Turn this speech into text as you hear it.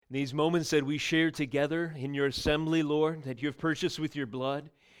These moments that we share together in your assembly, Lord, that you have purchased with your blood,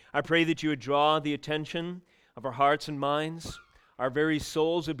 I pray that you would draw the attention of our hearts and minds. Our very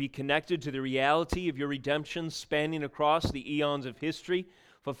souls would be connected to the reality of your redemption spanning across the eons of history,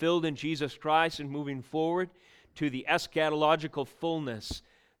 fulfilled in Jesus Christ, and moving forward to the eschatological fullness,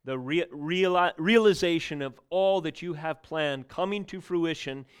 the realization of all that you have planned coming to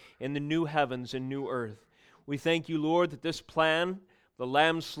fruition in the new heavens and new earth. We thank you, Lord, that this plan, the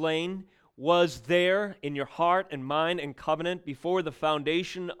Lamb slain, was there in your heart and mind and covenant before the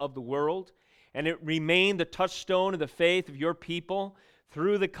foundation of the world, and it remained the touchstone of the faith of your people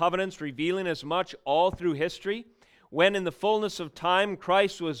through the covenants, revealing as much all through history. When in the fullness of time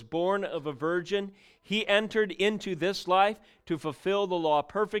Christ was born of a virgin, he entered into this life to fulfill the law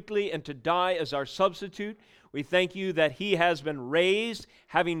perfectly and to die as our substitute. We thank you that he has been raised,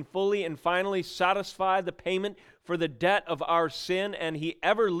 having fully and finally satisfied the payment for the debt of our sin, and he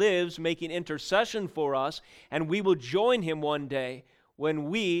ever lives making intercession for us, and we will join him one day when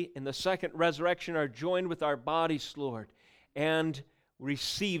we, in the second resurrection, are joined with our bodies, Lord, and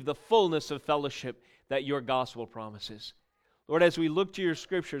receive the fullness of fellowship that your gospel promises. Lord, as we look to your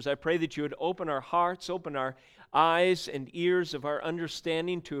scriptures, I pray that you would open our hearts, open our eyes and ears of our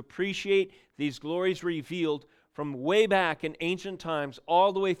understanding to appreciate these glories revealed from way back in ancient times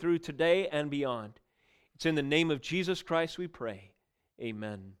all the way through today and beyond. It's in the name of Jesus Christ we pray.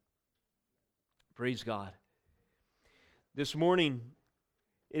 Amen. Praise God. This morning,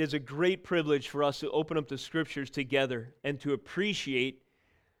 it is a great privilege for us to open up the scriptures together and to appreciate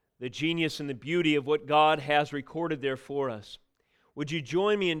the genius and the beauty of what God has recorded there for us. Would you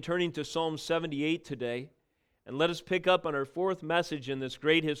join me in turning to Psalm 78 today? And let us pick up on our fourth message in this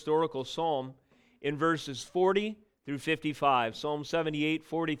great historical psalm in verses 40 through 55. Psalm 78,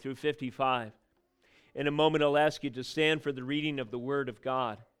 40 through 55. In a moment, I'll ask you to stand for the reading of the Word of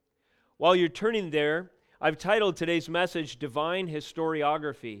God. While you're turning there, I've titled today's message, Divine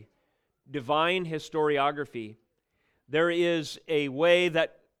Historiography. Divine Historiography. There is a way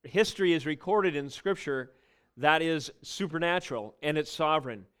that history is recorded in Scripture that is supernatural and it's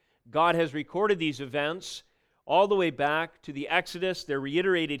sovereign. God has recorded these events all the way back to the Exodus. They're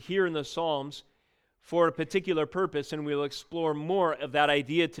reiterated here in the Psalms for a particular purpose, and we'll explore more of that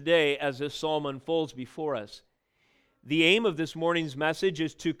idea today as this psalm unfolds before us. The aim of this morning's message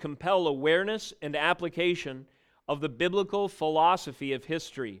is to compel awareness and application of the biblical philosophy of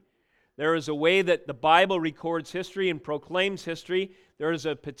history. There is a way that the Bible records history and proclaims history. There is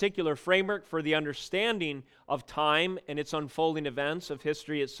a particular framework for the understanding of time and its unfolding events of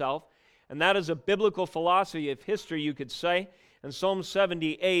history itself. And that is a biblical philosophy of history, you could say. And Psalm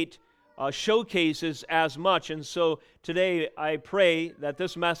 78 showcases as much. And so today I pray that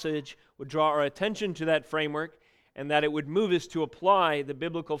this message would draw our attention to that framework and that it would move us to apply the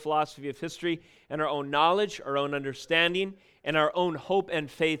biblical philosophy of history and our own knowledge, our own understanding, and our own hope and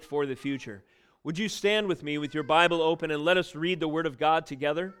faith for the future. Would you stand with me with your Bible open and let us read the Word of God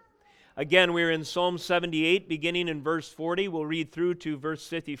together? Again, we're in Psalm 78, beginning in verse 40. We'll read through to verse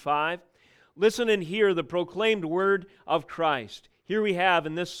 55. Listen and hear the proclaimed word of Christ. Here we have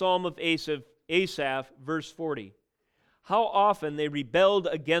in this Psalm of Asaph, verse 40. How often they rebelled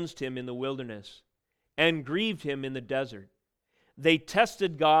against him in the wilderness and grieved him in the desert. They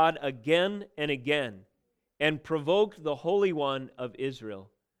tested God again and again and provoked the Holy One of Israel.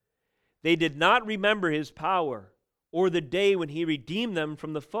 They did not remember his power or the day when he redeemed them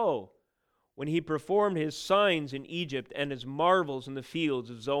from the foe, when he performed his signs in Egypt and his marvels in the fields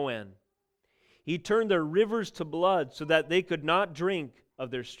of Zoan. He turned their rivers to blood so that they could not drink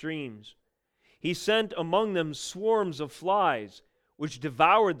of their streams. He sent among them swarms of flies, which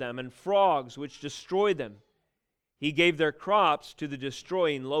devoured them, and frogs, which destroyed them. He gave their crops to the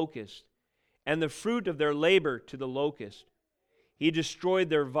destroying locust, and the fruit of their labor to the locust. He destroyed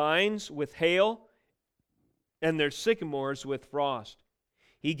their vines with hail, and their sycamores with frost.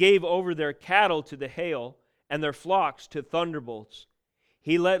 He gave over their cattle to the hail, and their flocks to thunderbolts.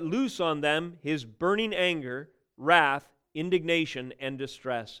 He let loose on them his burning anger, wrath, indignation, and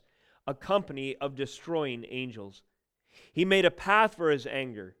distress, a company of destroying angels. He made a path for his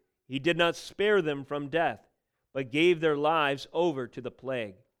anger. He did not spare them from death, but gave their lives over to the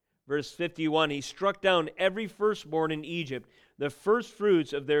plague. Verse 51, he struck down every firstborn in Egypt, the first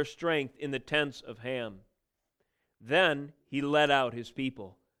fruits of their strength in the tents of Ham. Then he led out his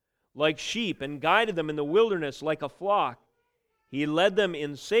people like sheep and guided them in the wilderness like a flock. He led them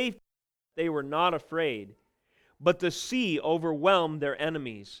in safety. They were not afraid. But the sea overwhelmed their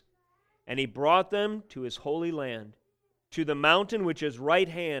enemies, and he brought them to his holy land, to the mountain which his right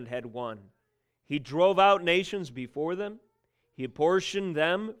hand had won. He drove out nations before them. He apportioned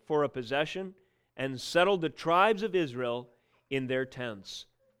them for a possession and settled the tribes of Israel in their tents.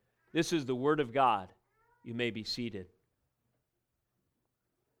 This is the word of God. You may be seated.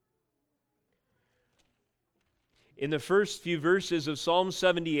 In the first few verses of Psalm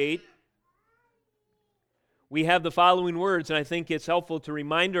 78, we have the following words, and I think it's helpful to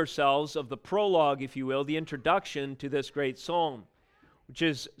remind ourselves of the prologue, if you will, the introduction to this great psalm, which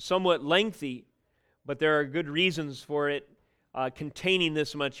is somewhat lengthy, but there are good reasons for it containing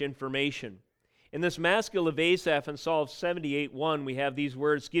this much information. In this Maskil of Asaph in Psalm 78:1, we have these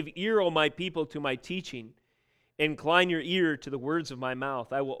words, "Give ear, O my people, to my teaching. Incline your ear to the words of my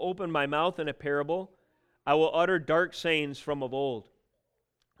mouth. I will open my mouth in a parable. I will utter dark sayings from of old."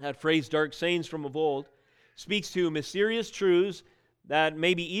 That phrase, dark sayings from of old, speaks to mysterious truths that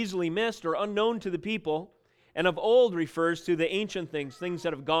may be easily missed or unknown to the people, and of old refers to the ancient things, things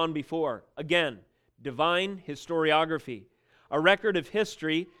that have gone before. Again, divine historiography, a record of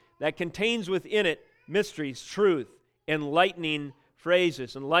history that contains within it mysteries, truth, enlightening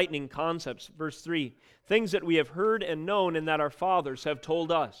phrases, enlightening concepts. Verse 3, things that we have heard and known and that our fathers have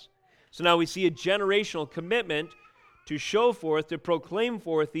told us. So now we see a generational commitment to show forth, to proclaim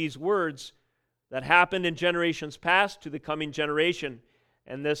forth these words that happened in generations past to the coming generation.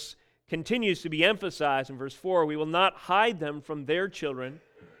 And this continues to be emphasized in verse 4. We will not hide them from their children,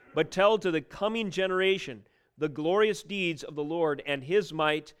 but tell to the coming generation the glorious deeds of the Lord and His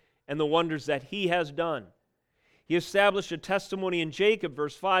might and the wonders that He has done. He established a testimony in Jacob,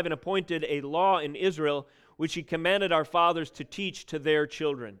 verse 5, and appointed a law in Israel, which He commanded our fathers to teach to their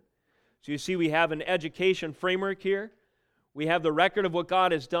children. So you see, we have an education framework here. We have the record of what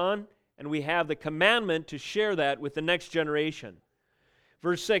God has done, and we have the commandment to share that with the next generation.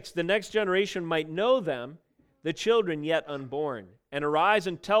 Verse 6, the next generation might know them, the children yet unborn, and arise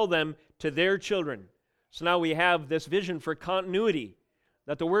and tell them to their children. So now we have this vision for continuity,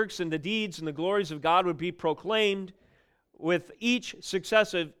 that the works and the deeds and the glories of God would be proclaimed with each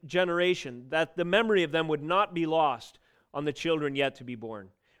successive generation, that the memory of them would not be lost on the children yet to be born.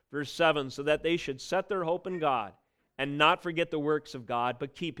 Verse 7, so that they should set their hope in God and not forget the works of God,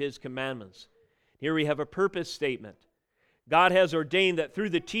 but keep His commandments. Here we have a purpose statement. God has ordained that through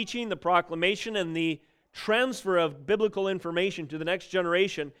the teaching, the proclamation, and the transfer of biblical information to the next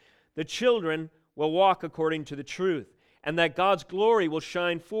generation, the children will walk according to the truth, and that God's glory will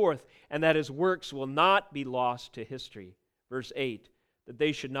shine forth, and that His works will not be lost to history. Verse 8, that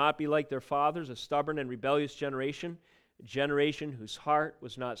they should not be like their fathers, a stubborn and rebellious generation, a generation whose heart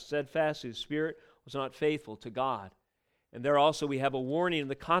was not steadfast, whose spirit was not faithful to God. And there also we have a warning of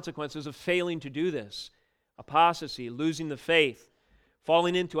the consequences of failing to do this. Apostasy, losing the faith,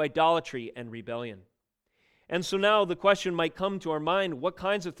 falling into idolatry and rebellion. And so now the question might come to our mind, what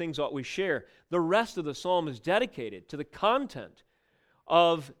kinds of things ought we share? The rest of the psalm is dedicated to the content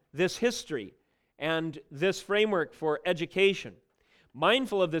of this history and this framework for education.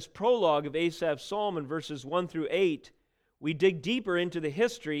 Mindful of this prologue of Asaph's psalm in verses 1 through 8, we dig deeper into the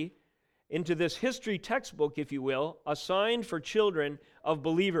history, into this history textbook, if you will, assigned for children of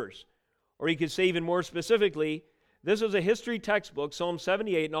believers. Or you could say even more specifically, this is a history textbook, Psalm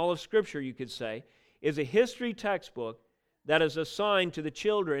 78 and all of Scripture, you could say, is a history textbook that is assigned to the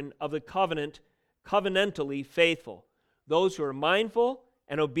children of the covenantally faithful. Those who are mindful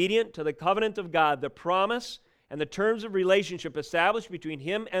and obedient to the covenant of God, the promise and the terms of relationship established between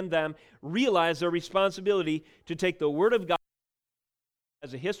Him and them, realize their responsibility to take the Word of God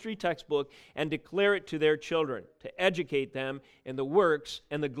as a history textbook and declare it to their children, to educate them in the works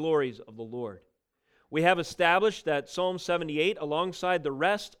and the glories of the Lord. We have established that Psalm 78, alongside the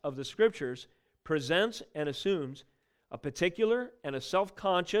rest of the Scriptures, presents and assumes a particular and a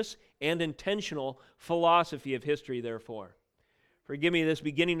self-conscious and intentional philosophy of history, therefore. Forgive me, this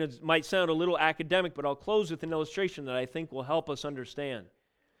beginning might sound a little academic, but I'll close with an illustration that I think will help us understand.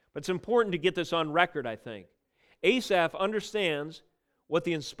 But it's important to get this on record, I think. Asaph understands with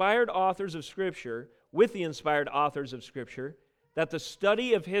the inspired authors of Scripture, that the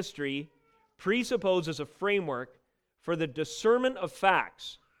study of history presupposes a framework for the discernment of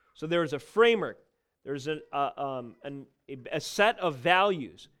facts. So there is a framework, there's a set of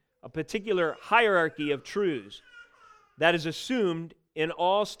values, a particular hierarchy of truths that is assumed in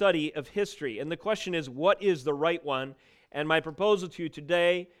all study of history. And the question is, what is the right one? And my proposal to you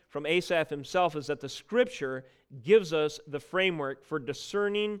today from Asaph himself is that the Scripture gives us the framework for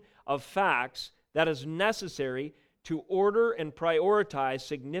discerning of facts that is necessary to order and prioritize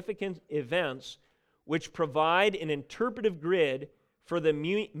significant events which provide an interpretive grid for the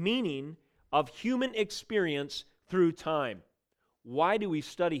meaning of human experience through time. Why do we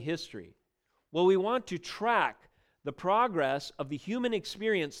study history? Well, we want to track the progress of the human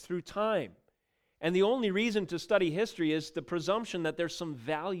experience through time. And the only reason to study history is the presumption that there's some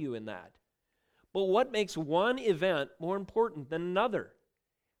value in that. But what makes one event more important than another?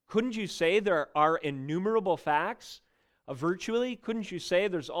 Couldn't you say there are innumerable facts? Virtually, couldn't you say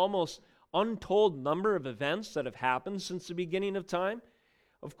there's almost untold number of events that have happened since the beginning of time?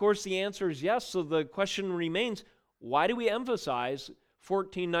 Of course, the answer is yes. So the question remains, why do we emphasize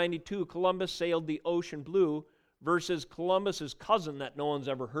 1492, Columbus sailed the ocean blue, versus Columbus's cousin that no one's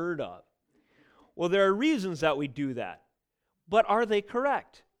ever heard of? Well, there are reasons that we do that. But are they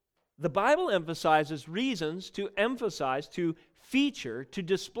correct? The Bible emphasizes reasons to emphasize, to feature, to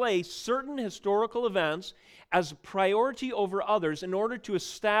display certain historical events as priority over others in order to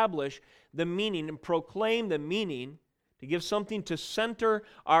establish the meaning and proclaim the meaning, to give something to center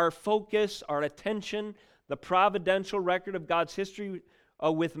our focus, our attention, the providential record of God's history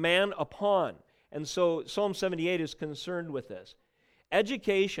with man upon. And so Psalm 78 is concerned with this.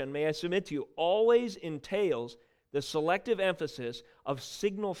 Education, may I submit to you, always entails the selective emphasis of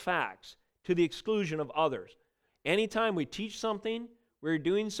signal facts to the exclusion of others. Anytime we teach something, we're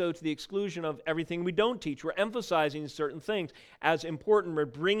doing so to the exclusion of everything we don't teach. We're emphasizing certain things as important. We're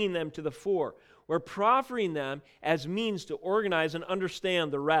bringing them to the fore. We're proffering them as means to organize and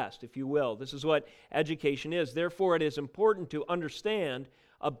understand the rest, if you will. This is what education is. Therefore, it is important to understand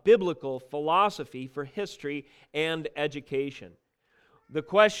a biblical philosophy for history and education. The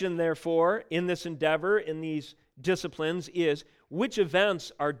question, therefore, in this endeavor, in these disciplines, is which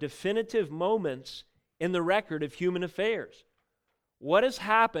events are definitive moments in the record of human affairs? What has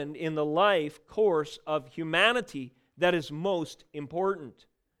happened in the life course of humanity that is most important?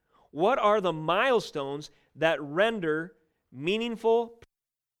 What are the milestones that render meaningful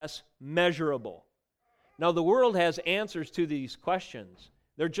progress measurable? Now, the world has answers to these questions.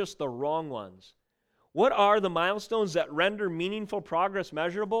 They're just the wrong ones. What are the milestones that render meaningful progress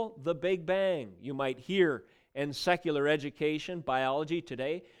measurable? The Big Bang, you might hear in secular education, biology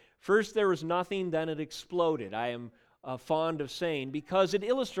today. First there was nothing, then it exploded. I am fond of saying, because it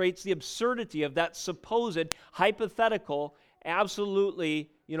illustrates the absurdity of that supposed hypothetical,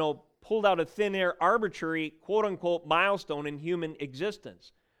 absolutely, pulled out of thin air, arbitrary, quote-unquote, milestone in human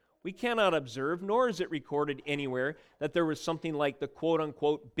existence. We cannot observe, nor is it recorded anywhere, that there was something like the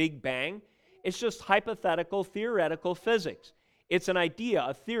quote-unquote Big Bang. It's just hypothetical, theoretical physics. It's an idea,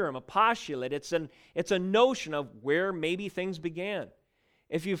 a theorem, a postulate. It's a notion of where maybe things began.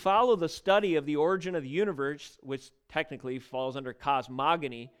 If you follow the study of the origin of the universe, which technically falls under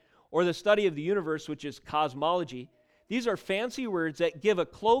cosmogony, or the study of the universe, which is cosmology, these are fancy words that give a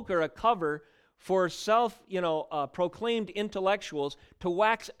cloak or a cover for proclaimed intellectuals to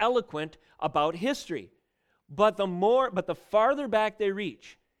wax eloquent about history. But the farther back they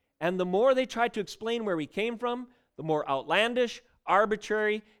reach, and the more they try to explain where we came from, the more outlandish,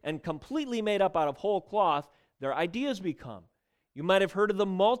 arbitrary, and completely made up out of whole cloth their ideas become. You might have heard of the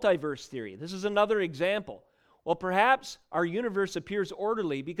multiverse theory. This is another example. Well, perhaps our universe appears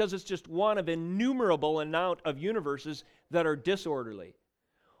orderly because it's just one of innumerable amount of universes that are disorderly.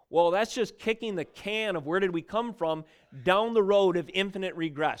 Well, that's just kicking the can of where did we come from down the road of infinite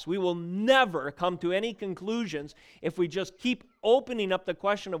regress. We will never come to any conclusions if we just keep opening up the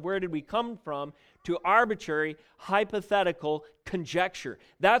question of where did we come from to arbitrary, hypothetical conjecture.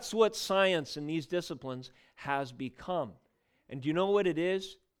 That's what science in these disciplines has become. And do you know what it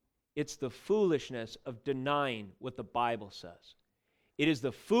is? It's the foolishness of denying what the Bible says. It is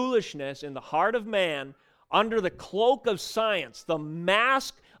the foolishness in the heart of man under the cloak of science, the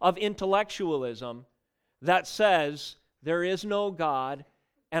mask of intellectualism that says there is no God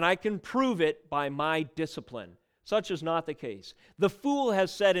and I can prove it by my discipline. Such is not the case. The fool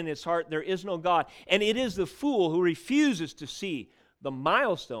has said in his heart there is no God, and it is the fool who refuses to see the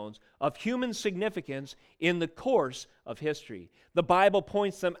milestones of human significance in the course of history. The Bible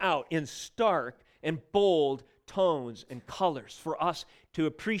points them out in stark and bold tones and colors for us to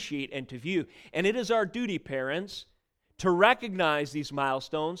appreciate and to view. And it is our duty, parents, to recognize these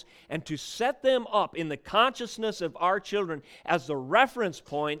milestones and to set them up in the consciousness of our children as the reference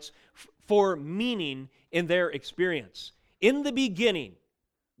points for meaning in their experience. In the beginning,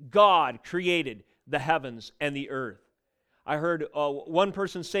 God created the heavens and the earth. I heard one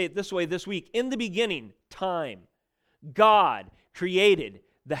person say it this way this week. In the beginning, time. God created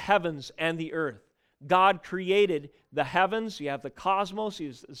the heavens and the earth. God created the heavens. You have the cosmos, you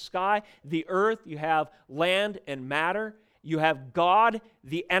have the sky, the earth. You have land and matter. You have God,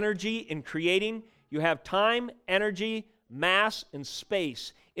 the energy in creating. You have time, energy, mass, and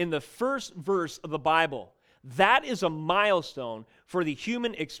space in the first verse of the Bible. That is a milestone for the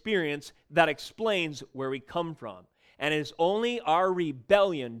human experience that explains where we come from. And it is only our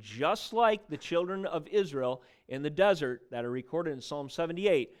rebellion, just like the children of Israel in the desert that are recorded in Psalm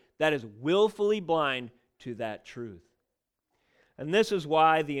 78, that is willfully blind to that truth. And this is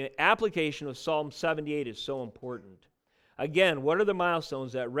why the application of Psalm 78 is so important. Again, what are the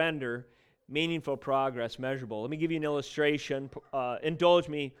milestones that render meaningful progress measurable? Let me give you an illustration. Indulge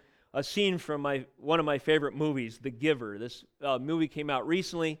me, a scene from one of my favorite movies, The Giver. This movie came out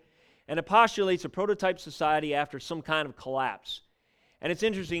recently, and it postulates a prototype society after some kind of collapse. And it's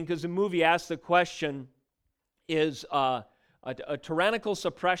interesting because the movie asks the question, is a tyrannical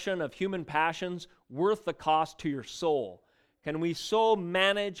suppression of human passions worth the cost to your soul? Can we so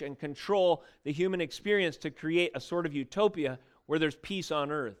manage and control the human experience to create a sort of utopia where there's peace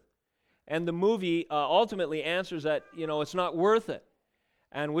on earth? And the movie ultimately answers that, it's not worth it,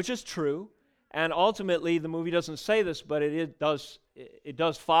 and which is true. And ultimately, the movie doesn't say this, but it does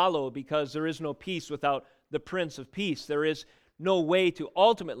follow, because there is no peace without the Prince of Peace. There is no way to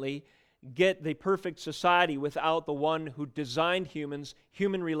ultimately get the perfect society without the one who designed humans,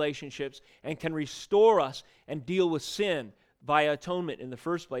 human relationships, and can restore us and deal with sin via atonement in the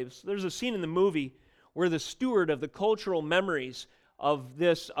first place. There's a scene in the movie where the steward of the cultural memories of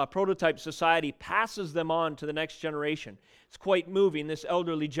this prototype society passes them on to the next generation. It's quite moving. This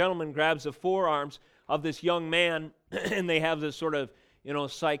elderly gentleman grabs the forearms of this young man, and they have this sort of,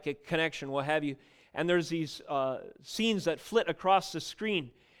 psychic connection, what have you. And there's these scenes that flit across the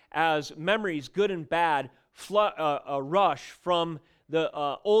screen as memories, good and bad, rush from the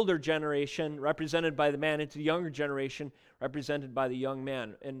older generation, represented by the man, into the younger generation, represented by the young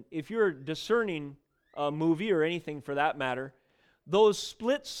man. And if you're discerning a movie, or anything for that matter, those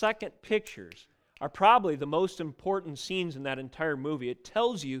split-second pictures are probably the most important scenes in that entire movie. It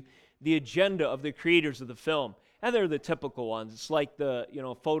tells you the agenda of the creators of the film. And they're the typical ones. It's like the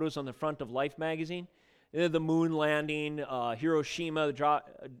photos on the front of Life magazine. The moon landing, Hiroshima,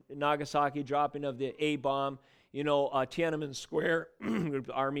 Nagasaki dropping of the A-bomb, Tiananmen Square,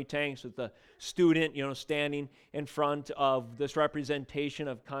 army tanks with the student, standing in front of this representation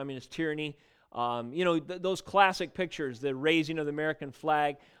of communist tyranny. Those classic pictures, the raising of the American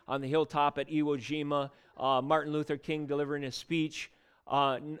flag on the hilltop at Iwo Jima, Martin Luther King delivering his speech,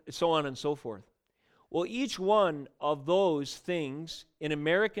 so on and so forth. Well, each one of those things in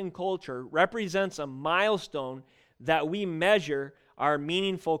American culture represents a milestone that we measure our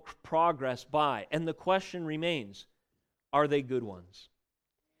meaningful progress by. And the question remains, are they good ones?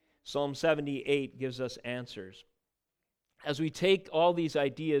 Psalm 78 gives us answers. As we take all these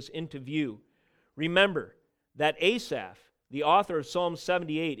ideas into view, remember that Asaph, the author of Psalm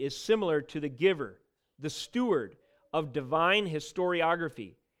 78, is similar to the giver, the steward of divine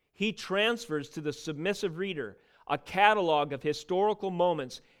historiography. He transfers to the submissive reader a catalog of historical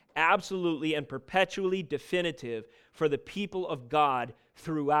moments absolutely and perpetually definitive for the people of God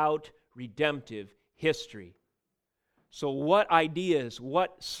throughout redemptive history. So what ideas,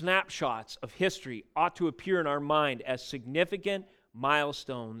 what snapshots of history ought to appear in our mind as significant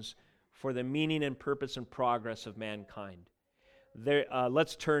milestones for the meaning and purpose and progress of mankind?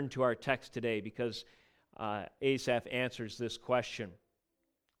 Let's turn to our text today, because Asaph answers this question.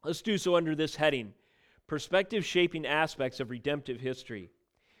 Let's do so under this heading, perspective-shaping aspects of redemptive history.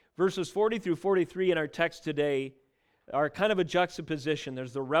 Verses 40 through 43 in our text today are kind of a juxtaposition.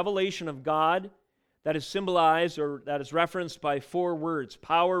 There's the revelation of God that is symbolized, or that is referenced by 4 words: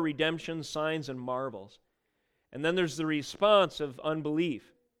 power, redemption, signs, and marvels. And then there's the response of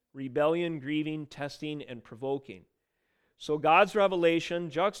unbelief: rebellion, grieving, testing, and provoking. So God's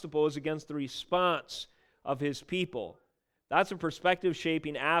revelation juxtaposed against the response of his people. That's a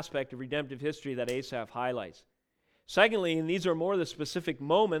perspective-shaping aspect of redemptive history that Asaph highlights. Secondly, and these are more the specific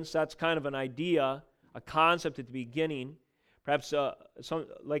moments, that's kind of an idea, a concept at the beginning, perhaps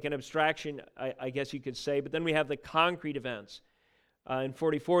like an abstraction, I guess you could say. But then we have the concrete events in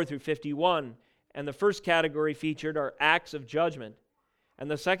 44 through 51. And the first category featured are acts of judgment.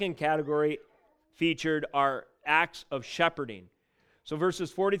 And the second category featured are acts of shepherding. So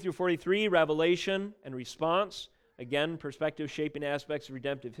verses 40 through 43, revelation and response. Again, perspective-shaping aspects of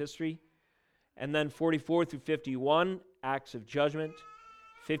redemptive history. And then 44 through 51, acts of judgment.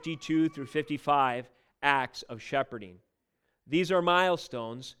 52 through 55, acts of shepherding. These are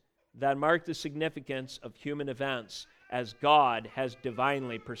milestones that mark the significance of human events as God has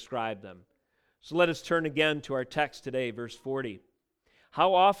divinely prescribed them. So let us turn again to our text today, verse 40.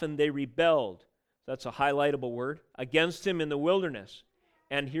 How often they rebelled, that's a highlightable word, against him in the wilderness.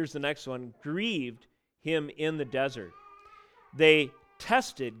 And here's the next one, grieved him in the desert. They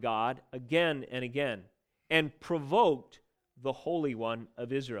tested God again and again, and provoked the Holy One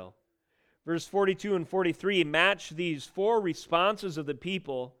of Israel. Verse 42 and 43 match these four responses of the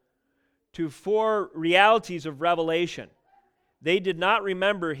people to four realities of revelation. They did not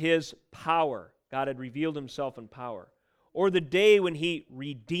remember his power. God had revealed himself in power. Or the day when he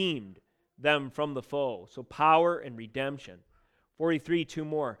redeemed them from the foe. So power and redemption. 43, two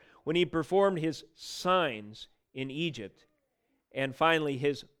more. When he performed his signs in Egypt. And finally,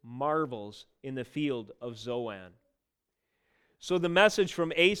 his marvels in the field of Zoan. So the message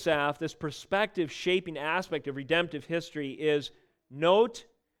from Asaph, this perspective-shaping aspect of redemptive history, is note,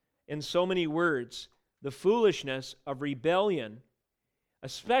 in so many words, the foolishness of rebellion,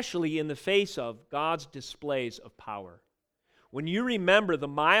 especially in the face of God's displays of power. When you remember the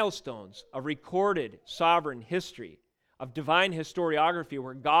milestones of recorded sovereign history, of divine historiography,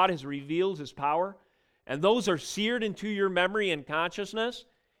 where God has revealed his power, and those are seared into your memory and consciousness,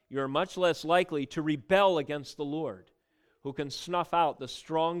 you are much less likely to rebel against the Lord, who can snuff out the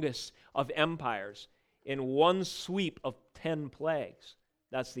strongest of empires in one sweep of 10 plagues.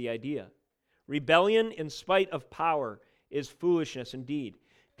 That's the idea. Rebellion in spite of power is foolishness indeed.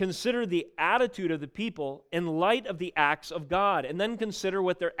 Consider the attitude of the people in light of the acts of God, and then consider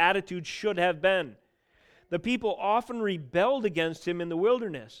what their attitude should have been. The people often rebelled against him in the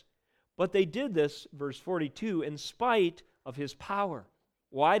wilderness, but they did this, verse 42, in spite of his power.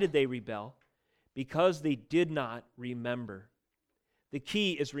 Why did they rebel? Because they did not remember. The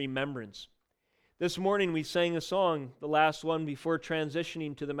key is remembrance. This morning we sang a song, the last one before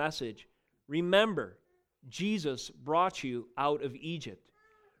transitioning to the message. Remember, Jesus brought you out of Egypt.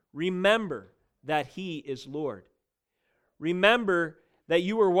 Remember that he is Lord. Remember that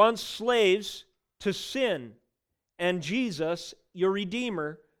you were once slaves to sin, and Jesus, your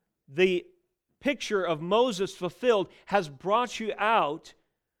Redeemer, the picture of Moses fulfilled, has brought you out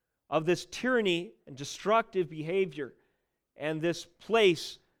of this tyranny and destructive behavior and this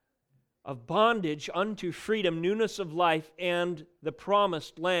place of bondage unto freedom, newness of life, and the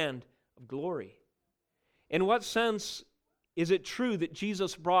promised land of glory. In what sense is it true that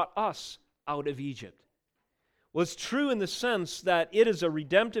Jesus brought us out of Egypt? Well, it's true in the sense that it is a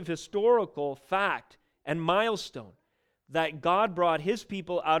redemptive historical fact and milestone that God brought his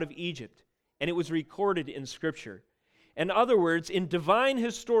people out of Egypt, and it was recorded in Scripture. In other words, in divine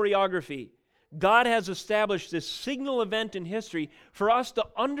historiography, God has established this signal event in history for us to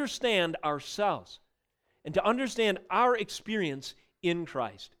understand ourselves and to understand our experience in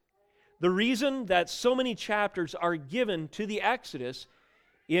Christ. The reason that so many chapters are given to the Exodus,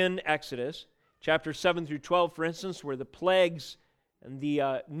 in Exodus, chapter 7 through 12, for instance, where the plagues and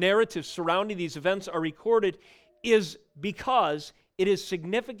the narratives surrounding these events are recorded, is because it is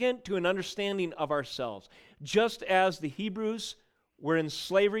significant to an understanding of ourselves. Just as the Hebrews were in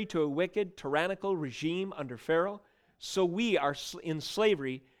slavery to a wicked, tyrannical regime under Pharaoh, so we are in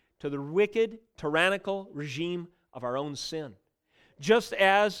slavery to the wicked, tyrannical regime of our own sin. Just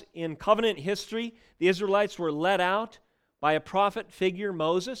as in covenant history, the Israelites were led out by a prophet figure,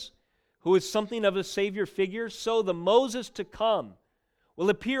 Moses, who is something of a Savior figure, so the Moses to come will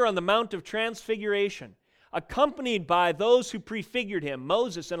appear on the Mount of Transfiguration, accompanied by those who prefigured him,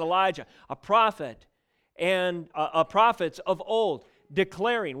 Moses and Elijah, a prophet and prophets of old,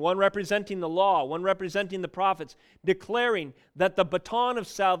 declaring, one representing the law, one representing the prophets, declaring that the baton of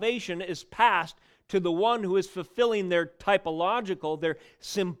salvation is passed to the one who is fulfilling their typological, their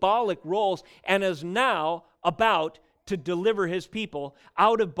symbolic roles, and is now about to deliver his people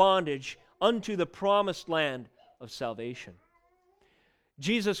out of bondage unto the promised land of salvation.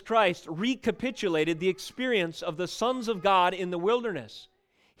 Jesus Christ recapitulated the experience of the sons of God in the wilderness.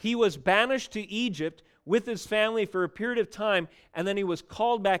 He was banished to Egypt with his family for a period of time, and then he was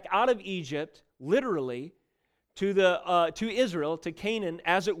called back out of Egypt, literally, to Israel, to Canaan,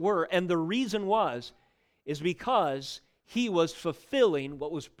 as it were. And the reason is because he was fulfilling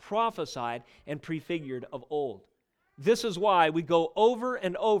what was prophesied and prefigured of old. This is why we go over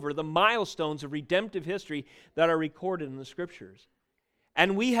and over the milestones of redemptive history that are recorded in the Scriptures.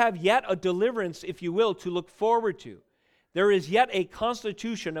 And we have yet a deliverance, if you will, to look forward to. There is yet a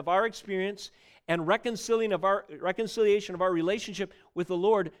constitution of our experience and reconciliation of our relationship with the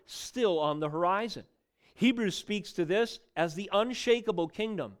Lord still on the horizon. Hebrews speaks to this as the unshakable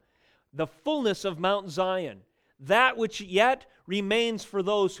kingdom, the fullness of Mount Zion, that which yet remains for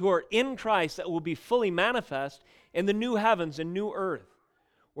those who are in Christ that will be fully manifest in the new heavens and new earth,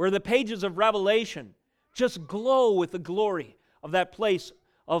 where the pages of Revelation just glow with the glory of that place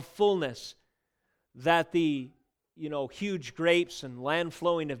of fullness that the huge grapes and land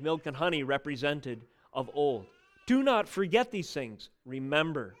flowing of milk and honey represented of old. Do not forget these things.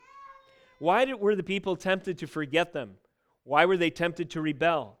 Remember. Why were the people tempted to forget them? Why were they tempted to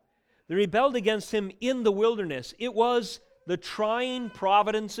rebel? They rebelled against him in the wilderness. It was the trying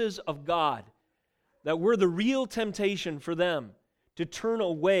providences of God that were the real temptation for them to turn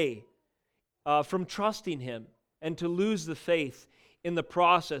away from trusting him and to lose the faith in the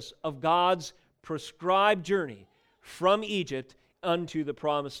process of God's prescribed journey from Egypt unto the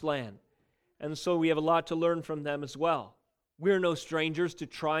promised land. And so we have a lot to learn from them as well. We're no strangers to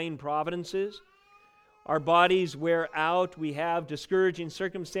trying providences. Our bodies wear out. We have discouraging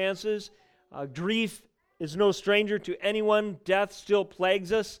circumstances. Grief is no stranger to anyone. Death still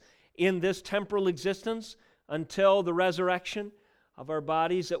plagues us in this temporal existence until the resurrection of our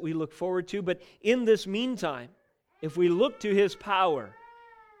bodies that we look forward to. But in this meantime, if we look to his power,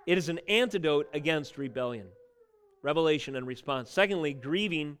 it is an antidote against rebellion. Revelation and response. Secondly,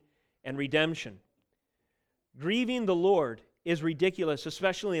 grieving and redemption. Grieving the Lord is ridiculous,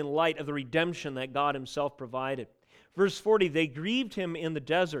 especially in light of the redemption that God himself provided. Verse 40, they grieved him in the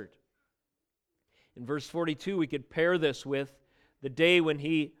desert. In verse 42, we could pair this with the day when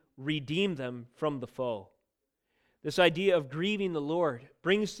he redeemed them from the foe. This idea of grieving the Lord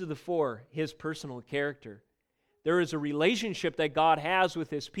brings to the fore his personal character. There is a relationship that God has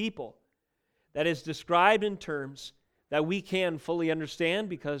with his people that is described in terms that we can fully understand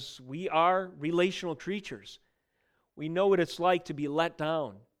because we are relational creatures. We know what it's like to be let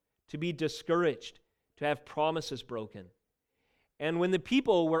down, to be discouraged, to have promises broken. And when the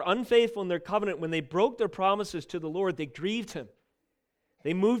people were unfaithful in their covenant, when they broke their promises to the Lord, they grieved him.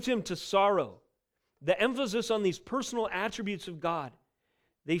 They moved him to sorrow. The emphasis on these personal attributes of God,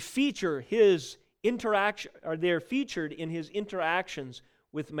 they feature his interaction, or they're featured in his interactions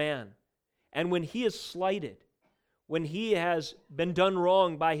with man. And when he is slighted, when he has been done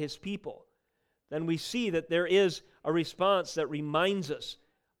wrong by his people, then we see that there is a response that reminds us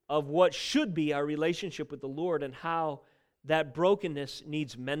of what should be our relationship with the Lord and how that brokenness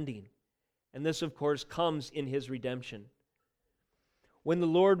needs mending. And this, of course, comes in his redemption. When the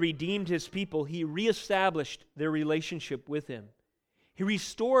Lord redeemed his people, he reestablished their relationship with him. He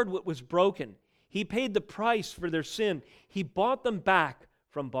restored what was broken. He paid the price for their sin. He bought them back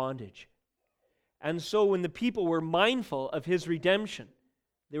from bondage. And so when the people were mindful of his redemption,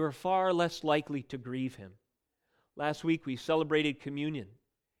 they were far less likely to grieve him. Last week we celebrated communion.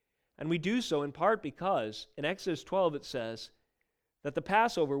 And we do so in part because in Exodus 12 it says that the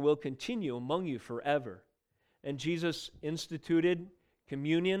Passover will continue among you forever. And Jesus instituted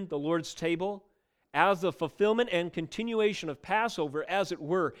communion, the Lord's table, as the fulfillment and continuation of Passover, as it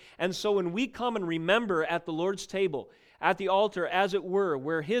were. And so when we come and remember at the Lord's table, at the altar, as it were,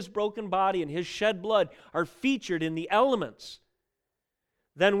 where his broken body and his shed blood are featured in the elements,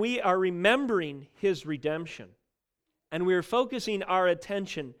 then we are remembering his redemption. And we are focusing our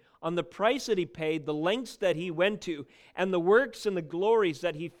attention on the price that he paid, the lengths that he went to, and the works and the glories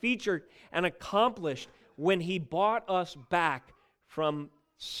that he featured and accomplished when he bought us back from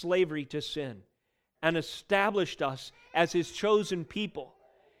slavery to sin and established us as his chosen people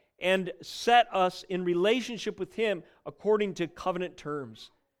and set us in relationship with him according to covenant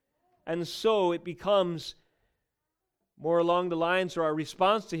terms. And so it becomes more along the lines, or our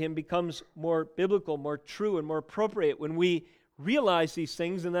response to him becomes more biblical, more true, and more appropriate when we realize these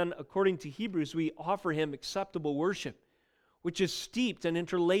things, and then according to Hebrews, we offer him acceptable worship, which is steeped and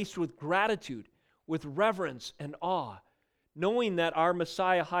interlaced with gratitude, with reverence and awe, knowing that our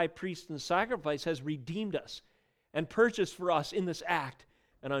Messiah, high priest, and sacrifice has redeemed us and purchased for us in this act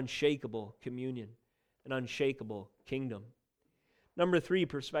an unshakable communion, an unshakable kingdom. Number 3,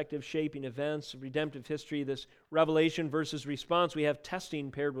 perspective shaping events, redemptive history, this revelation versus response. We have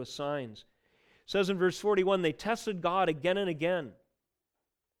testing paired with signs. It says in verse 41, they tested God again and again.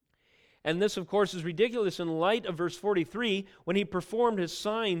 And this, of course, is ridiculous in light of verse 43, when he performed his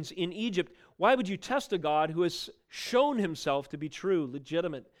signs in Egypt. Why would you test a God who has shown himself to be true,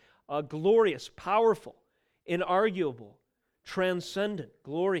 legitimate, glorious, powerful, inarguable, transcendent,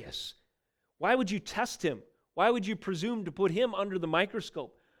 glorious? Why would you test him? Why would you presume to put him under the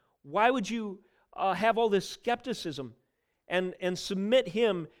microscope? Why would you have all this skepticism and submit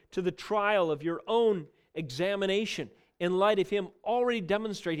him to the trial of your own examination in light of him already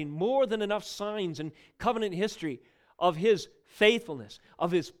demonstrating more than enough signs in covenant history of his faithfulness,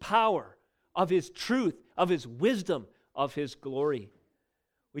 of his power, of his truth, of his wisdom, of his glory?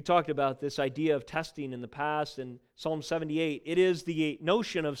 We talked about this idea of testing in the past in Psalm 78. It is the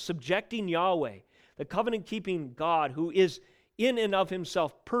notion of subjecting Yahweh, the covenant-keeping God who is in and of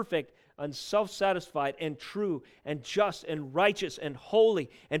himself perfect and self-satisfied and true and just and righteous and holy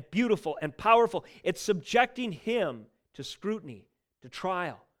and beautiful and powerful. It's subjecting him to scrutiny, to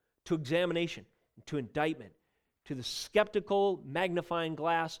trial, to examination, to indictment, to the skeptical magnifying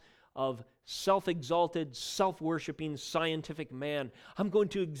glass of self-exalted, self-worshiping, scientific man. I'm going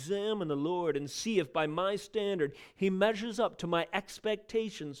to examine the Lord and see if by my standard he measures up to my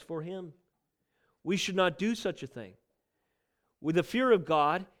expectations for him. We should not do such a thing. With the fear of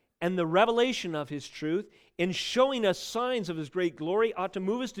God and the revelation of his truth, in showing us signs of his great glory, ought to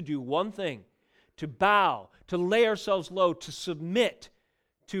move us to do one thing: to bow, to lay ourselves low, to submit,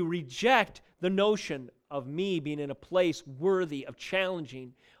 to reject the notion of me being in a place worthy of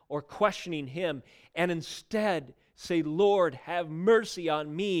challenging or questioning him, and instead say, Lord, have mercy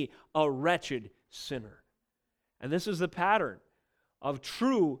on me, a wretched sinner. And this is the pattern of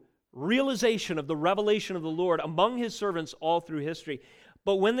true realization of the revelation of the Lord among his servants all through history.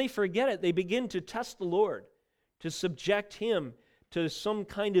 But when they forget it, they begin to test the Lord, to subject him to some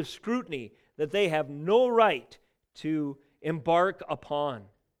kind of scrutiny that they have no right to embark upon.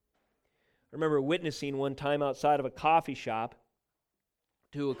 I remember witnessing one time outside of a coffee shop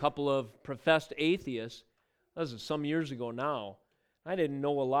to a couple of professed atheists. This was some years ago now. I didn't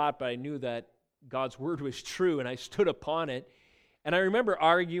know a lot, but I knew that God's word was true, and I stood upon it. And I remember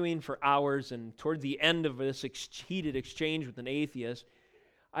arguing for hours, and toward the end of this heated exchange with an atheist,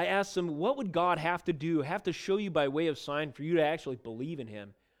 I asked him, what would God have to do, have to show you by way of sign for you to actually believe in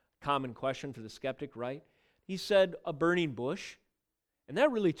him? Common question for the skeptic, right? He said, a burning bush. And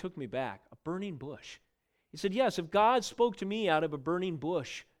that really took me back, a burning bush. He said, yes, if God spoke to me out of a burning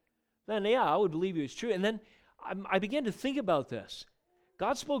bush, then yeah, I would believe he was true. And then I began to think about this.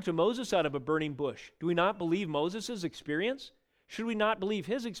 God spoke to Moses out of a burning bush. Do we not believe Moses' experience? Should we not believe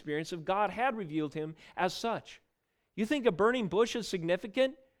his experience if God had revealed him as such? You think a burning bush is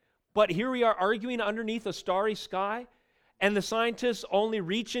significant? But here we are arguing underneath a starry sky, and the scientists only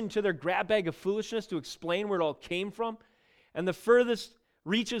reach into their grab bag of foolishness to explain where it all came from, and the furthest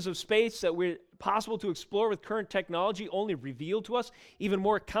reaches of space that we're possible to explore with current technology only reveal to us even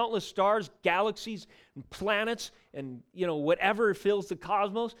more countless stars, galaxies, and planets, and whatever fills the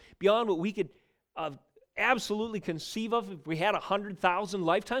cosmos beyond what we could absolutely conceive of if we had 100,000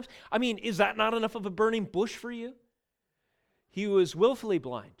 lifetimes. I mean, is that not enough of a burning bush for you? He was willfully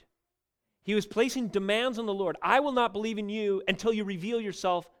blind. He was placing demands on the Lord. I will not believe in you until you reveal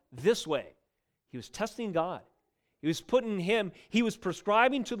yourself this way. He was testing God. He was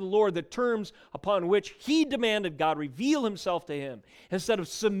prescribing to the Lord the terms upon which he demanded God reveal himself to him, instead of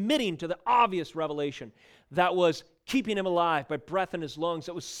submitting to the obvious revelation that was keeping him alive by breath in his lungs,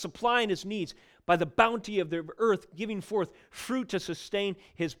 that was supplying his needs by the bounty of the earth, giving forth fruit to sustain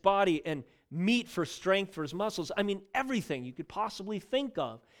his body and meat for strength for his muscles. I mean, everything you could possibly think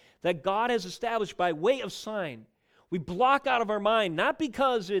of that God has established by way of sign, we block out of our mind, not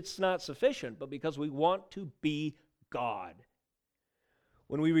because it's not sufficient, but because we want to be God.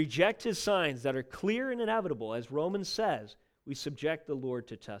 When we reject his signs that are clear and inevitable, as Romans says, we subject the Lord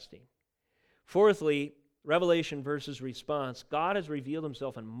to testing. Fourthly, revelation versus response. God has revealed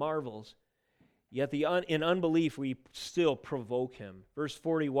himself in marvels, yet in unbelief we still provoke him. Verse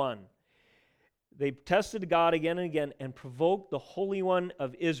 41, they tested God again and again and provoked the Holy One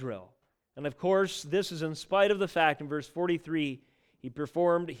of Israel. And of course, this is in spite of the fact in verse 43, he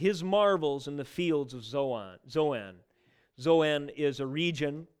performed his marvels in the fields of Zoan. Zoan is a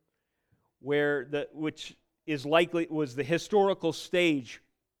region which is likely was the historical stage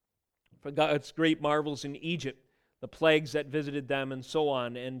for God's great marvels in Egypt, the plagues that visited them and so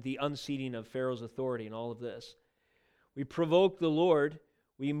on, and the unseating of Pharaoh's authority and all of this. We provoke the Lord,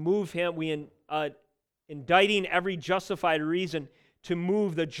 we move him, indicting every justified reason to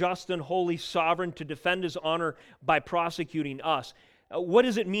move the just and holy sovereign to defend his honor by prosecuting us. What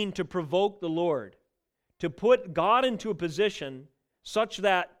does it mean to provoke the Lord? To put God into a position such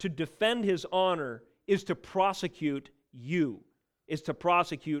that to defend his honor is to prosecute you, is to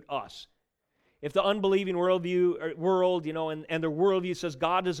prosecute us. If the unbelieving world, and their worldview says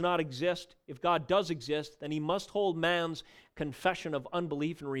God does not exist, if God does exist, then he must hold man's confession of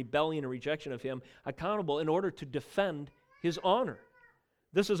unbelief and rebellion and rejection of him accountable in order to defend his honor.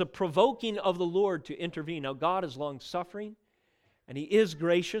 This is a provoking of the Lord to intervene. Now, God is long-suffering, and he is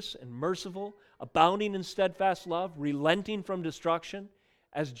gracious and merciful, abounding in steadfast love, relenting from destruction,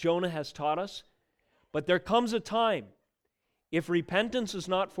 as Jonah has taught us. But there comes a time, if repentance is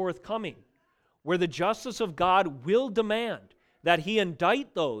not forthcoming, where the justice of God will demand that he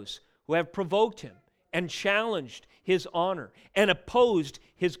indict those who have provoked him and challenged his honor and opposed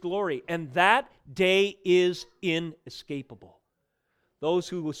his glory. And that day is inescapable. Those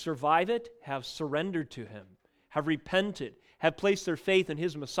who will survive it have surrendered to him, have repented, have placed their faith in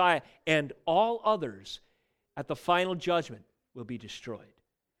his Messiah, and all others at the final judgment will be destroyed.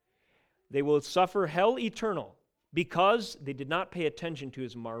 They will suffer hell eternal, because they did not pay attention to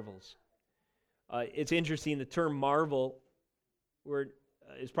his marvels. It's interesting, the term marvel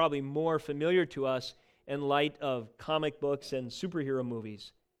is probably more familiar to us in light of comic books and superhero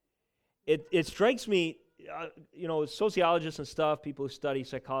movies. It strikes me, sociologists and stuff, people who study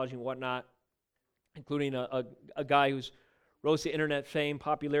psychology and whatnot, including a guy who's rose to internet fame,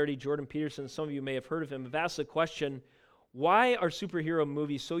 popularity, Jordan Peterson, some of you may have heard of him, have asked the question, why are superhero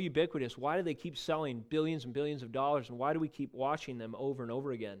movies so ubiquitous? Why do they keep selling billions and billions of dollars, and why do we keep watching them over and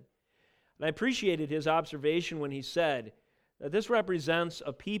over again? And I appreciated his observation when he said that this represents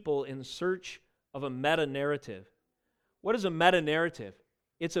a people in search of a meta-narrative. What is a meta-narrative?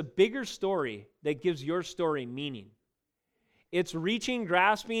 It's a bigger story that gives your story meaning. It's reaching,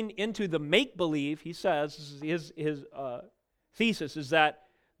 grasping into the make-believe, he says, his thesis is that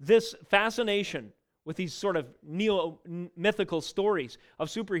this fascination with these sort of neo-mythical stories of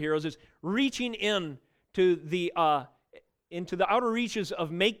superheroes is reaching into the outer reaches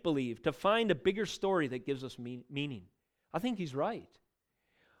of make-believe to find a bigger story that gives us meaning. I think he's right.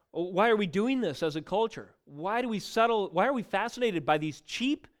 Why are we doing this as a culture? Why are we fascinated by these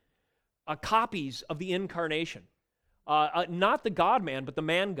cheap copies of the incarnation? Not the God-man, but the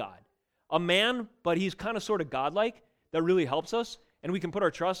man-God. A man, but he's kind of sort of godlike, that really helps us, and we can put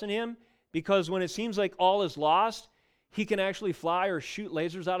our trust in him, because when it seems like all is lost, he can actually fly or shoot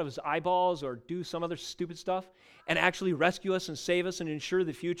lasers out of his eyeballs or do some other stupid stuff and actually rescue us and save us and ensure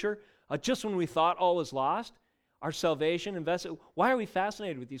the future. Just when we thought all was lost, our salvation, invested. Why are we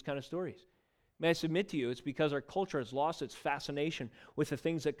fascinated with these kind of stories? May I submit to you, it's because our culture has lost its fascination with the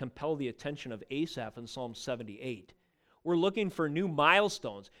things that compel the attention of Asaph in Psalm 78. We're looking for new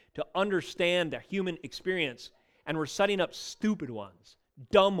milestones to understand the human experience, and we're setting up stupid ones,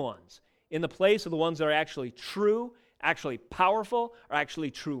 dumb ones, in the place of the ones that are actually true, actually powerful, are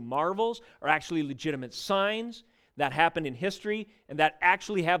actually true marvels, are actually legitimate signs that happened in history, and that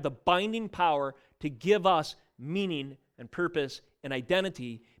actually have the binding power to give us meaning and purpose and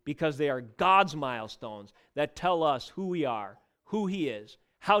identity, because they are God's milestones that tell us who we are, who he is,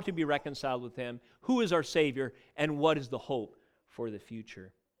 how to be reconciled with him, who is our Savior, and what is the hope for the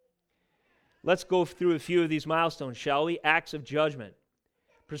future. Let's go through a few of these milestones, shall we? Acts of judgment.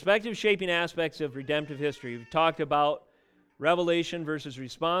 Perspective-shaping aspects of redemptive history. We've talked about revelation versus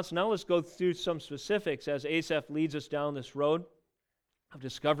response. Now let's go through some specifics as Asaph leads us down this road of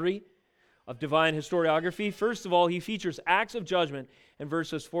discovery, of divine historiography. First of all, he features acts of judgment in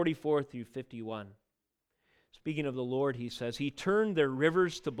verses 44 through 51. Speaking of the Lord, he says, he turned their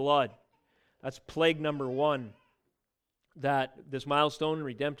rivers to blood. That's plague number one. That this milestone in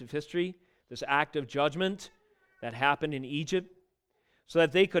redemptive history, this act of judgment that happened in Egypt, so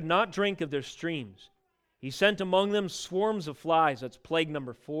that they could not drink of their streams. He sent among them swarms of flies. That's plague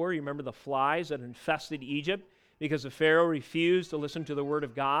number 4. You remember the flies that infested Egypt because the Pharaoh refused to listen to the word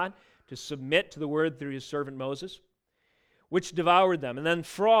of God, to submit to the word through his servant Moses, which devoured them. And then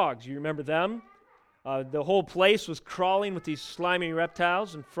frogs, you remember them? The whole place was crawling with these slimy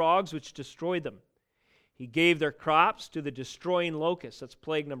reptiles and frogs, which destroyed them. He gave their crops to the destroying locust. That's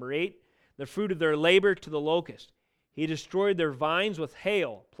plague number 8. The fruit of their labor to the locust. He destroyed their vines with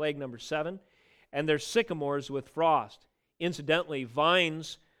hail, plague number 7, and their sycamores with frost. Incidentally,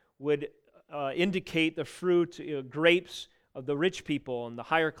 vines would indicate the fruit, grapes of the rich people and the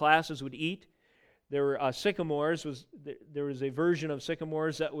higher classes would eat. There were sycamores. There was a version of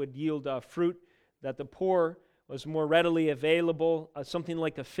sycamores that would yield fruit that the poor was more readily available, something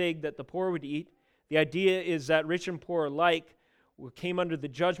like a fig that the poor would eat. The idea is that rich and poor alike came under the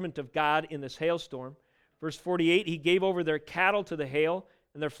judgment of God in this hailstorm. Verse 48, he gave over their cattle to the hail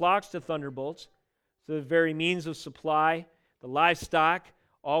and their flocks to thunderbolts. So the very means of supply, the livestock,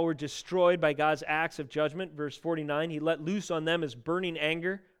 all were destroyed by God's acts of judgment. Verse 49, he let loose on them his burning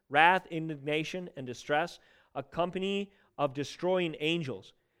anger, wrath, indignation, and distress, a company of destroying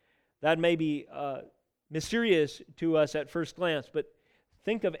angels. That may be mysterious to us at first glance, but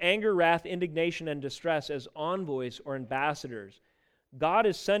think of anger, wrath, indignation, and distress as envoys or ambassadors. God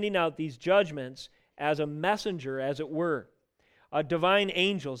is sending out these judgments as a messenger, as it were. Divine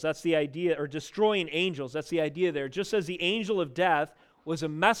angels, that's the idea, or destroying angels, that's the idea there. Just as the angel of death was a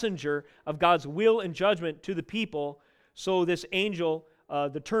messenger of God's will and judgment to the people, so this angel,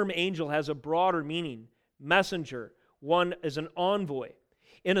 the term angel has a broader meaning. Messenger, one is an envoy.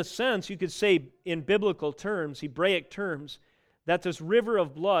 In a sense, you could say in biblical terms, Hebraic terms, that this river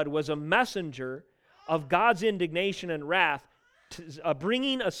of blood was a messenger of God's indignation and wrath,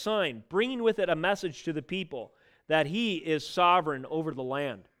 bringing a sign, bringing with it a message to the people that he is sovereign over the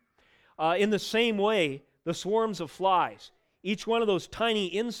land. In the same way, the swarms of flies, each one of those tiny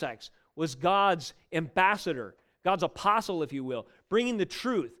insects was God's ambassador, God's apostle, if you will, bringing the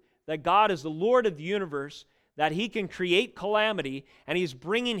truth that God is the Lord of the universe, that he can create calamity, and he's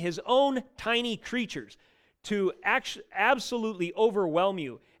bringing his own tiny creatures to absolutely overwhelm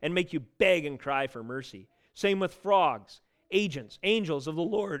you and make you beg and cry for mercy. Same with frogs, agents, angels of the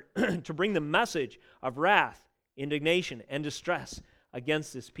Lord, to bring the message of wrath, indignation, and distress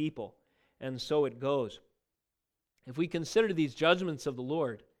against this people. And so it goes. If we consider these judgments of the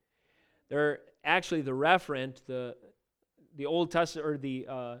Lord, they're actually the referent, the Old Testament, or the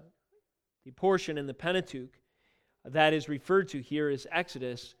portion in the Pentateuch that is referred to here is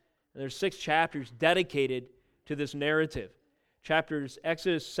Exodus. And there's 6 chapters dedicated to this narrative. Chapters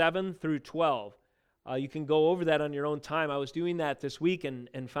Exodus 7 through 12. You can go over that on your own time. I was doing that this week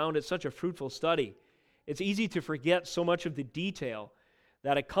and found it such a fruitful study. It's easy to forget so much of the detail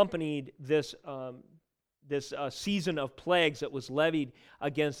that accompanied this season of plagues that was levied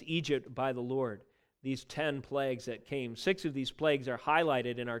against Egypt by the Lord. These 10 plagues that came. 6 of these plagues are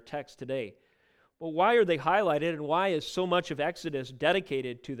highlighted in our text today. Well, why are they highlighted, and why is so much of Exodus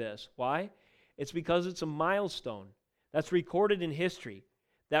dedicated to this? Why? It's because it's a milestone that's recorded in history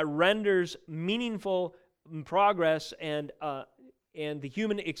that renders meaningful progress and the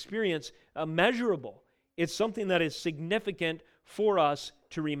human experience measurable. It's something that is significant for us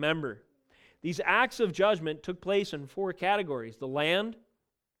to remember. These acts of judgment took place in 4 categories. The land,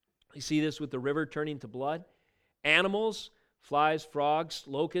 you see this with the river turning to blood. Animals, flies, frogs,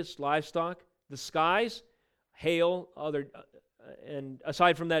 locusts, livestock. The skies, hail, and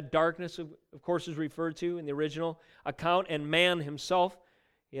aside from that, darkness, of course, is referred to in the original account. And man himself,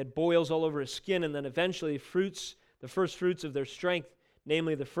 he had boils all over his skin. And then eventually the first fruits of their strength,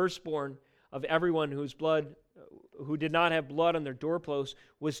 namely the firstborn of everyone who did not have blood on their doorposts,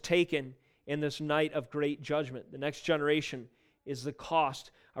 was taken in this night of great judgment. The next generation is the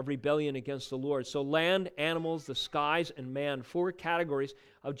cost of rebellion against the Lord. So land, animals, the skies, and man, 4 categories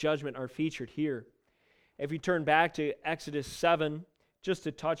of judgment are featured here. If you turn back to Exodus 7, just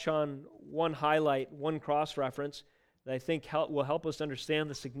to touch on one highlight, one cross-reference that I think will help us understand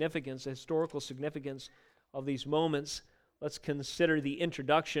the significance, the historical significance of these moments, let's consider the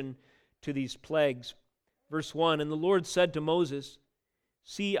introduction to these plagues. Verse 1, "And the Lord said to Moses,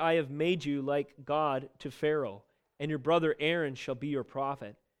 See, I have made you like God to Pharaoh, and your brother Aaron shall be your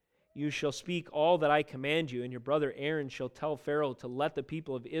prophet. You shall speak all that I command you, and your brother Aaron shall tell Pharaoh to let the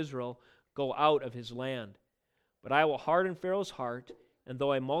people of Israel go out of his land. But I will harden Pharaoh's heart, and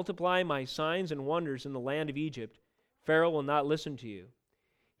though I multiply my signs and wonders in the land of Egypt, Pharaoh will not listen to you."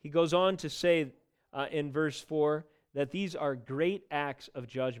 He goes on to say in verse 4 that these are great acts of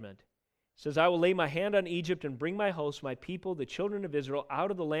judgment. He says, "I will lay my hand on Egypt and bring my host, my people, the children of Israel,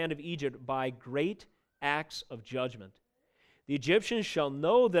 out of the land of Egypt by great acts of judgment. The Egyptians shall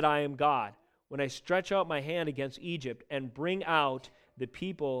know that I am God when I stretch out my hand against Egypt and bring out the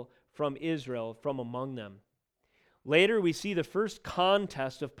people from Israel from among them." Later, we see the first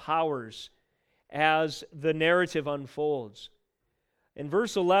contest of powers as the narrative unfolds. In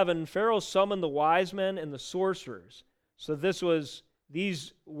verse 11, Pharaoh summoned the wise men and the sorcerers. So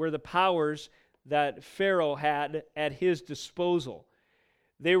these were the powers that Pharaoh had at his disposal.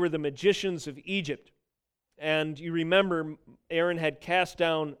 They were the magicians of Egypt. And you remember, Aaron had cast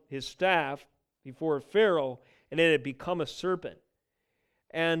down his staff before Pharaoh, and it had become a serpent.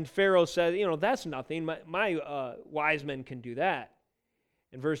 And Pharaoh said, that's nothing. My wise men can do that.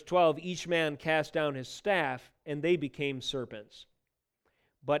 In verse 12, each man cast down his staff, and they became serpents.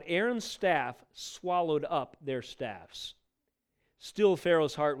 But Aaron's staff swallowed up their staffs. Still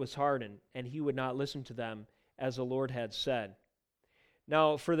Pharaoh's heart was hardened, and he would not listen to them, as the Lord had said.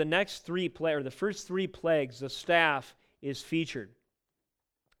 Now, for the first 3 plagues, the staff is featured.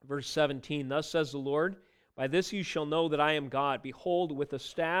 Verse 17, "Thus says the Lord, by this you shall know that I am God. Behold, with the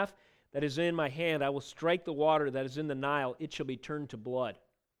staff that is in my hand, I will strike the water that is in the Nile. It shall be turned to blood."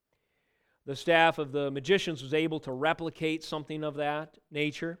 The staff of the magicians was able to replicate something of that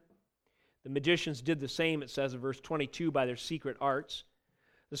nature. The magicians did the same, it says in verse 22, by their secret arts.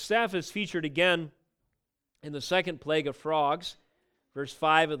 The staff is featured again in the second plague of frogs, verse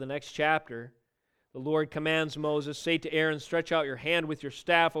 5 of the next chapter. The Lord commands Moses, "Say to Aaron, stretch out your hand with your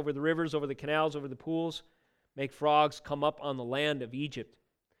staff over the rivers, over the canals, over the pools. Make frogs come up on the land of Egypt."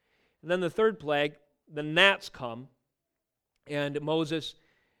 And then the third plague, the gnats come, and Moses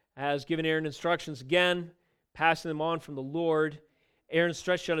has given Aaron instructions again, passing them on from the Lord. Aaron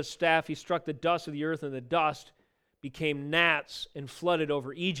stretched out his staff, he struck the dust of the earth, and the dust became gnats and flooded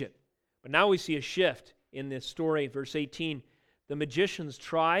over Egypt. But now we see a shift in this story, verse 18. The magicians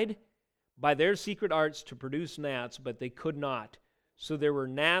tried by their secret arts to produce gnats, but they could not. So there were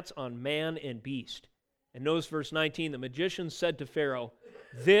gnats on man and beast. And notice verse 19, the magician said to Pharaoh,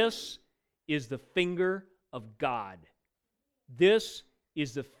 "This is the finger of God." This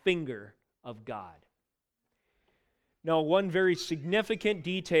is the finger of God. Now, one very significant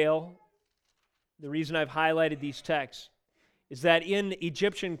detail, the reason I've highlighted these texts, is that in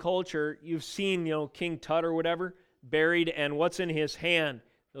Egyptian culture, you've seen, King Tut or whatever, buried, and what's in his hand?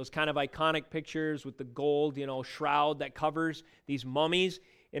 Those kind of iconic pictures with the gold, shroud that covers these mummies.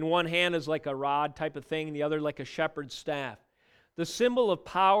 In one hand is like a rod type of thing, the other like a shepherd's staff. The symbol of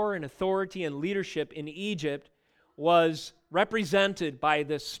power and authority and leadership in Egypt was represented by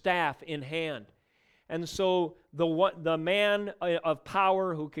this staff in hand. And so the man of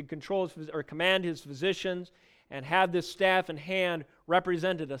power who could control or command his physicians and have this staff in hand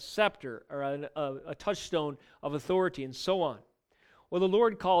represented a scepter or a touchstone of authority and so on. Well, the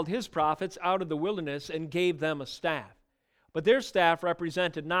Lord called his prophets out of the wilderness and gave them a staff. But their staff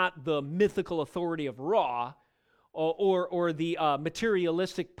represented not the mythical authority of Ra or the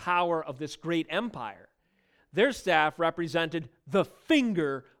materialistic power of this great empire. Their staff represented the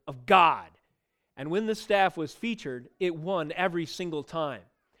finger of God. And when the staff was featured, it won every single time.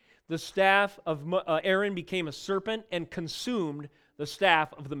 The staff of Aaron became a serpent and consumed the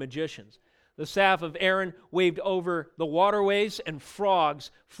staff of the magicians. The staff of Aaron waved over the waterways and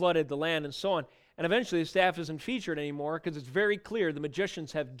frogs flooded the land and so on. And eventually the staff isn't featured anymore because it's very clear the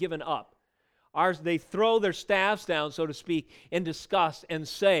magicians have given up. They throw their staffs down, so to speak, in disgust and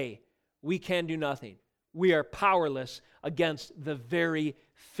say, "We can do nothing. We are powerless against the very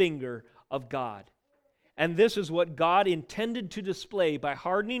finger of God." And this is what God intended to display by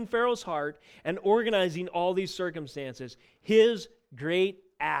hardening Pharaoh's heart and organizing all these circumstances, his great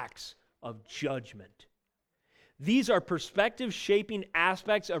acts of judgment. These are perspective-shaping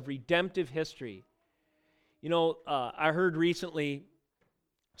aspects of redemptive history. I heard recently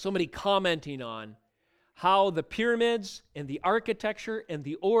somebody commenting on how the pyramids and the architecture and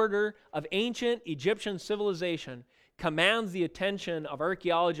the order of ancient Egyptian civilization commands the attention of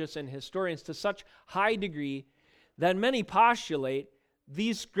archaeologists and historians to such high degree that many postulate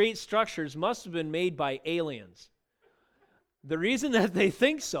these great structures must have been made by aliens. The reason that they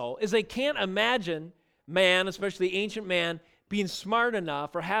think so is they can't imagine man, especially ancient man, being smart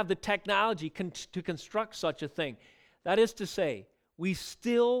enough or have the technology to construct such a thing. That is to say, we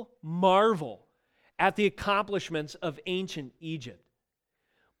still marvel at the accomplishments of ancient Egypt.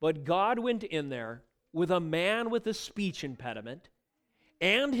 But God went in there with a man with a speech impediment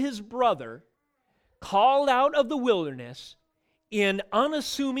and his brother, called out of the wilderness in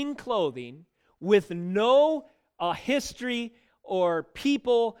unassuming clothing, with no history or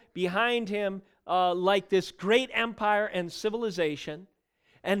people behind him like this great empire and civilization,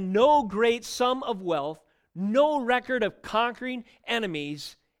 and no great sum of wealth, no record of conquering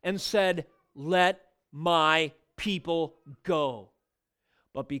enemies, and said, "Let my people go."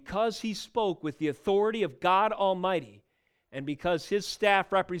 But because he spoke with the authority of God Almighty, and because his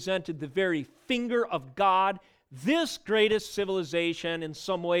staff represented the very finger of God, this greatest civilization in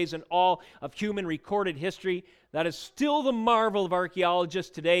some ways in all of human recorded history, that is still the marvel of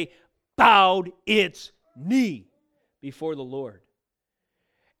archaeologists today, bowed its knee before the Lord.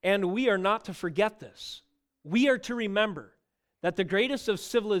 And we are not to forget this. We are to remember that the greatest of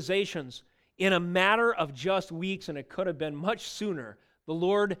civilizations, in a matter of just weeks, and it could have been much sooner, the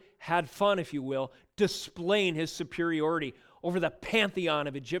Lord had fun, if you will, displaying his superiority over the pantheon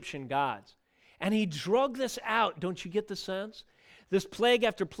of Egyptian gods. And he drug this out, don't you get the sense? This plague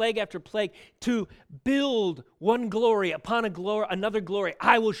after plague after plague, to build one glory upon another glory.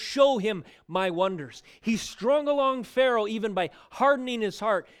 I will show him my wonders. He strung along Pharaoh even by hardening his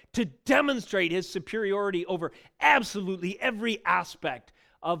heart to demonstrate his superiority over absolutely every aspect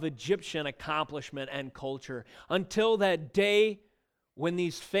of Egyptian accomplishment and culture, until that day when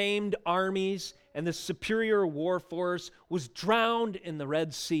these famed armies and this superior war force was drowned in the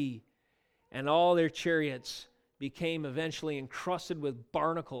Red Sea, and all their chariots became eventually encrusted with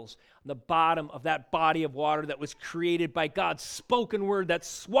barnacles on the bottom of that body of water that was created by God's spoken word that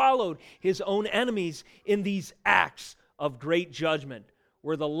swallowed his own enemies in these acts of great judgment,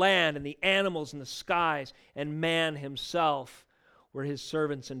 where the land and the animals and the skies and man himself were his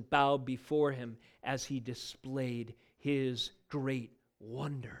servants and bowed before him as he displayed his great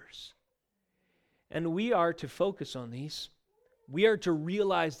wonders. And we are to focus on these. We are to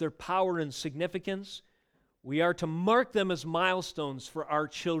realize their power and significance. We are to mark them as milestones for our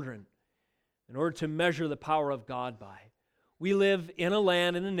children in order to measure the power of God by. We live in a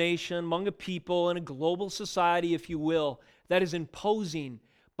land, in a nation, among a people, in a global society, if you will, that is imposing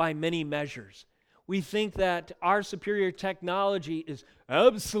by many measures. We think that our superior technology is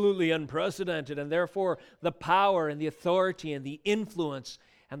absolutely unprecedented, and therefore the power and the authority and the influence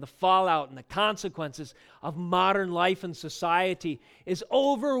and the fallout and the consequences of modern life and society is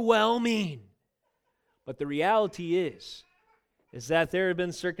overwhelming. But the reality is that there have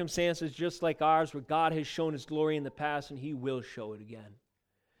been circumstances just like ours where God has shown His glory in the past, and He will show it again.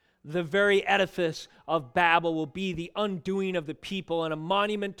 The very edifice of Babel will be the undoing of the people and a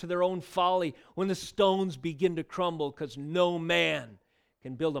monument to their own folly when the stones begin to crumble, because no man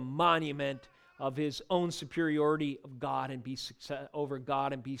can build a monument of his own superiority of God and over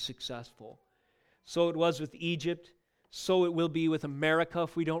God and be successful. So it was with Egypt. So it will be with America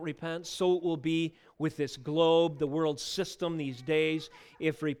if we don't repent. So it will be with this globe, the world system these days,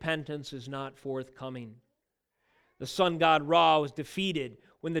 if repentance is not forthcoming. The sun god Ra was defeated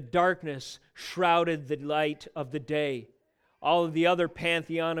when the darkness shrouded the light of the day. All of the other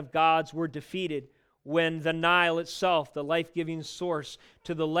pantheon of gods were defeated when the Nile itself, the life-giving source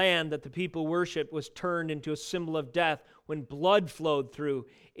to the land that the people worshiped, was turned into a symbol of death, when blood flowed through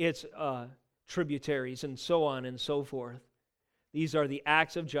its tributaries, and so on and so forth. These are the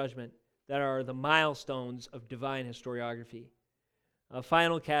acts of judgment that are the milestones of divine historiography. A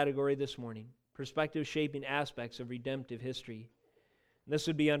final category this morning: perspective-shaping aspects of redemptive history. This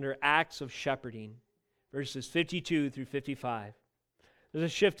would be under acts of shepherding, verses 52 through 55. There's a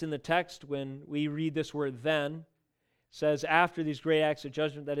shift in the text when we read this word then. It says, after these great acts of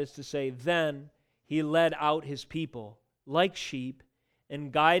judgment, that is to say, then He led out His people like sheep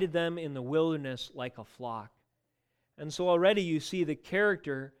and guided them in the wilderness like a flock. And so already you see the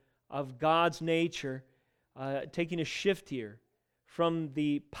character of God's nature taking a shift here from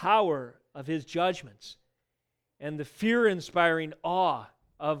the power of His judgments and the fear-inspiring awe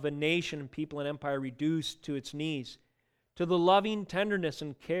of a nation and people and empire reduced to its knees, to the loving tenderness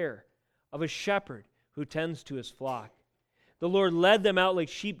and care of a shepherd who tends to his flock. The Lord led them out like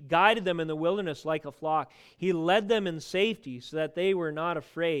sheep, guided them in the wilderness like a flock. He led them in safety so that they were not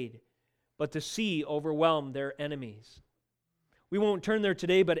afraid, but the sea overwhelmed their enemies. We won't turn there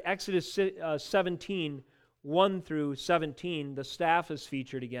today, but Exodus 17, 1 through 17, the staff is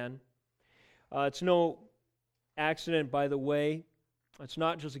featured again. It's no accident, by the way. It's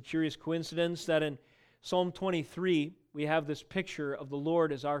not just a curious coincidence that in Psalm 23, we have this picture of the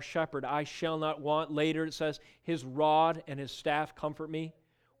Lord as our shepherd. I shall not want. Later it says, His rod and His staff comfort me.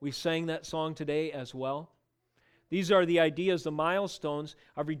 We sang that song today as well. These are the ideas, the milestones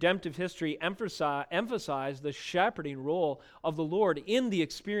of redemptive history emphasize the shepherding role of the Lord in the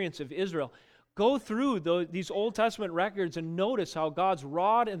experience of Israel. Go through these Old Testament records and notice how God's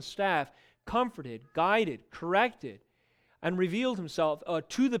rod and staff comforted, guided, corrected, and revealed Himself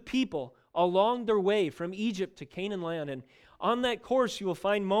to the people along their way from Egypt to Canaan land. And on that course you will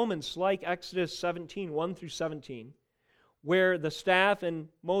find moments like Exodus 17, 1 through 17, where the staff in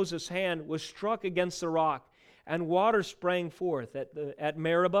Moses' hand was struck against the rock and water sprang forth at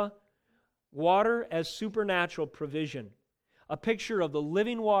Meribah, water as supernatural provision, a picture of the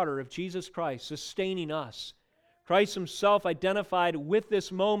living water of Jesus Christ sustaining us. Christ Himself identified with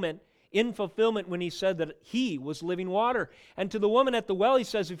this moment in fulfillment when He said that He was living water. And to the woman at the well He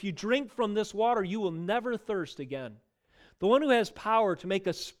says, if you drink from this water, you will never thirst again. The one who has power to make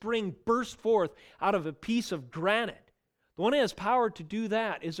a spring burst forth out of a piece of granite, the one who has power to do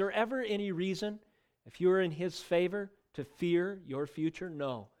that, is there ever any reason, if you are in His favor, to fear your future?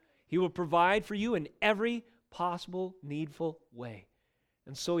 No. He will provide for you in every possible needful way.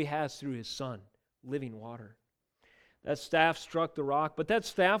 And so He has through His Son, living water. That staff struck the rock, but that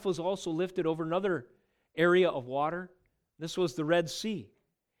staff was also lifted over another area of water. This was the Red Sea.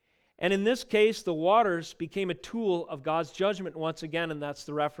 And in this case, the waters became a tool of God's judgment once again, and that's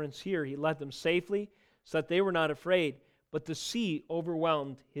the reference here. He led them safely so that they were not afraid, but the sea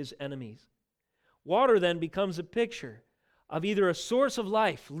overwhelmed His enemies. Water then becomes a picture of either a source of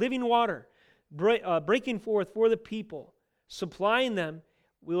life, living water, breaking forth for the people, supplying them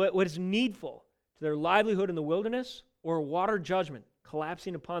with what is needful to their livelihood in the wilderness, or water judgment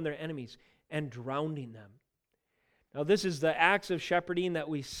collapsing upon their enemies and drowning them. Now this is the acts of shepherding that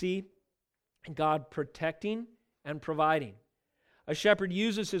we see God protecting and providing. A shepherd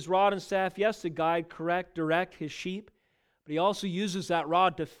uses his rod and staff, yes, to guide, correct, direct his sheep, but he also uses that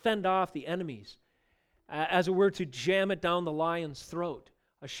rod to fend off the enemies, as it were to jam it down the lion's throat.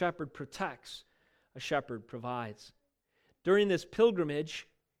 A shepherd protects, a shepherd provides. During this pilgrimage,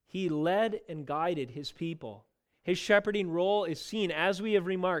 He led and guided His people. His shepherding role is seen, as we have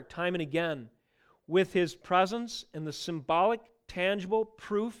remarked time and again, with His presence and the symbolic, tangible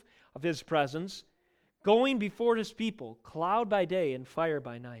proof of His presence, going before His people, cloud by day and fire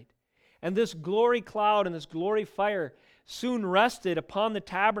by night. And this glory cloud and this glory fire soon rested upon the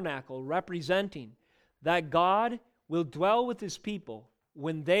tabernacle, representing that God will dwell with His people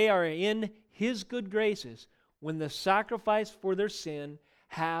when they are in His good graces, when the sacrifice for their sin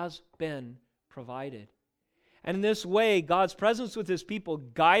has been provided. And in this way, God's presence with His people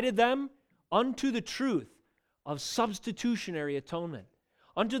guided them unto the truth of substitutionary atonement,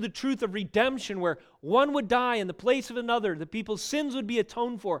 unto the truth of redemption, where one would die in the place of another, the people's sins would be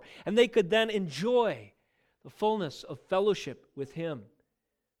atoned for, and they could then enjoy the fullness of fellowship with Him.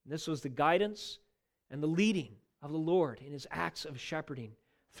 And this was the guidance and the leading of the Lord in His acts of shepherding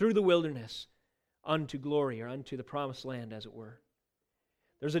through the wilderness unto glory, or unto the promised land, as it were.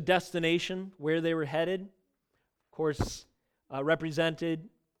 There's a destination where they were headed, of course, represented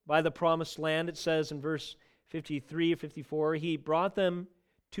by the promised land. It says in verse 53 or 54, He brought them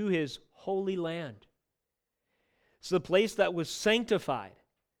to His holy land. So the place that was sanctified,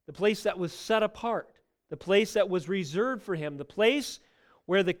 the place that was set apart, the place that was reserved for Him, the place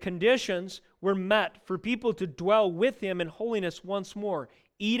where the conditions were met for people to dwell with Him in holiness once more.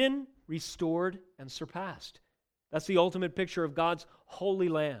 Eden restored and surpassed. That's the ultimate picture of God's holy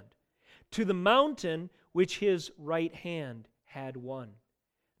land. To the mountain which His right hand had won.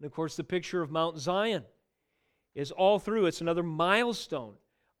 And of course, the picture of Mount Zion is all through. It's another milestone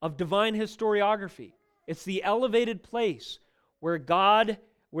of divine historiography. It's the elevated place where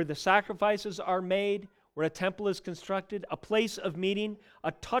the sacrifices are made, where a temple is constructed, a place of meeting,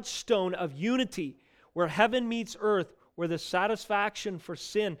 a touchstone of unity, where heaven meets earth, where the satisfaction for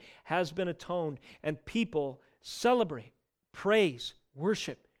sin has been atoned, and people celebrate, praise,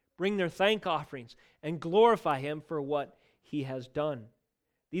 worship, bring their thank offerings, and glorify Him for what He has done.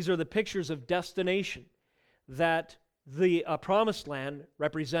 These are the pictures of destination that the promised land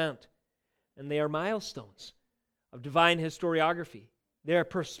represent, and they are milestones of divine historiography. They are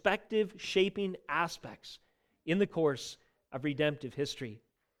perspective-shaping aspects in the course of redemptive history.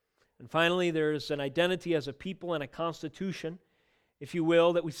 And finally, there's an identity as a people and a constitution, if you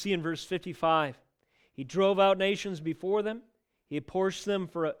will, that we see in verse 55. He drove out nations before them. He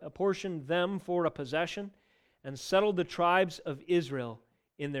apportioned them for a possession and settled the tribes of Israel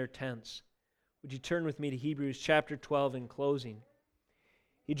in their tents. Would you turn with me to Hebrews chapter 12 in closing?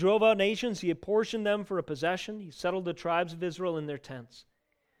 He drove out nations. He apportioned them for a possession. He settled the tribes of Israel in their tents.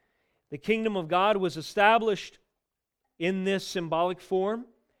 The kingdom of God was established in this symbolic form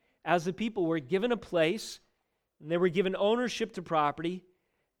as the people were given a place, and they were given ownership to property,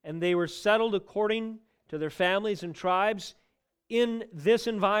 and they were settled according to their families and tribes in this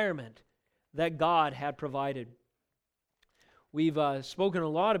environment that God had provided. We've spoken a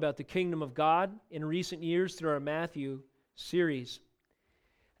lot about the kingdom of God in recent years through our Matthew series.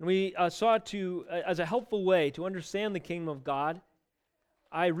 And we sought to, as a helpful way to understand the kingdom of God,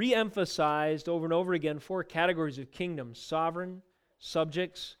 I re-emphasized over and over again 4 categories of kingdoms: sovereign,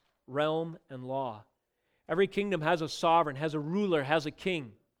 subjects, realm, and law. Every kingdom has a sovereign, has a ruler, has a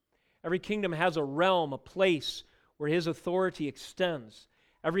king. Every kingdom has a realm, a place where his authority extends.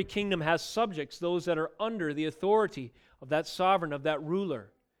 Every kingdom has subjects, those that are under the authority of that sovereign, of that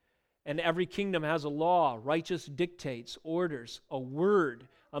ruler. And every kingdom has a law, righteous dictates, orders, a word,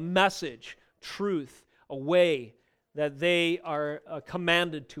 a message, truth, a way that they are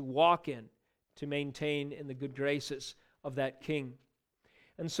commanded to walk in, to maintain in the good graces of that king.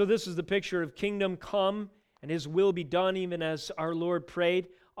 And so this is the picture of kingdom come and His will be done, even as our Lord prayed,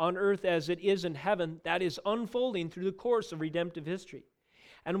 on earth as it is in heaven. That is unfolding through the course of redemptive history.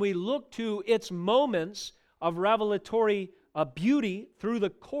 And we look to its moments of revelatory beauty through the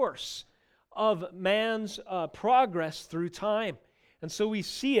course of man's progress through time. And so we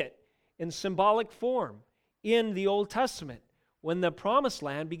see it in symbolic form in the Old Testament when the promised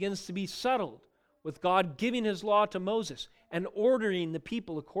land begins to be settled, with God giving His law to Moses and ordering the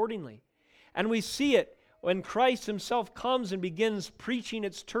people accordingly. And we see it when Christ Himself comes and begins preaching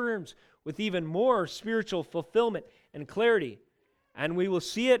its terms with even more spiritual fulfillment and clarity. And we will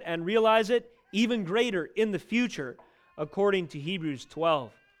see it and realize it even greater in the future, according to Hebrews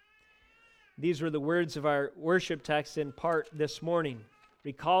 12. These were the words of our worship text in part this morning,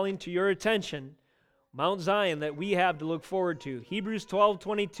 recalling to your attention Mount Zion that we have to look forward to. Hebrews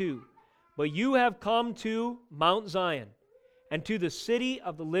 12:22. But you have come to Mount Zion, and to the city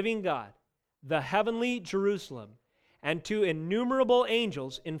of the living God, the heavenly Jerusalem, and to innumerable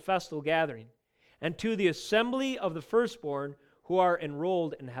angels in festal gathering, and to the assembly of the firstborn who are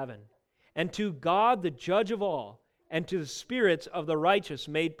enrolled in heaven, and to God the judge of all, and to the spirits of the righteous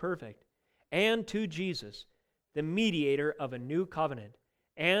made perfect, and to Jesus, the mediator of a new covenant,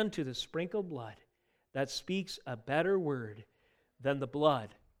 and to the sprinkled blood that speaks a better word than the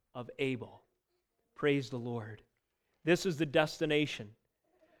blood of Abel. Praise the Lord. This is the destination.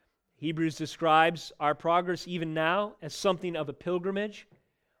 Hebrews describes our progress even now as something of a pilgrimage,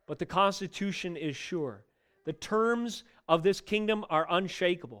 but the constitution is sure. The terms of this kingdom are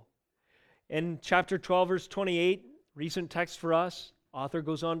unshakable. In chapter 12, verse 28, recent text for us, author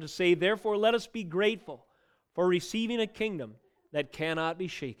goes on to say, "Therefore let us be grateful for receiving a kingdom that cannot be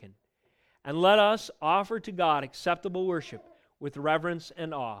shaken. And let us offer to God acceptable worship with reverence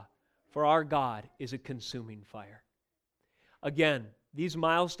and awe, for our God is a consuming fire." Again, these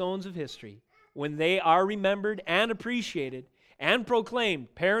milestones of history, when they are remembered and appreciated and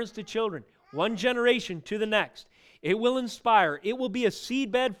proclaimed, parents to children, one generation to the next, it will inspire, it will be a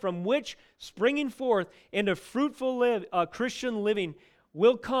seedbed from which, springing forth into fruitful Christian living,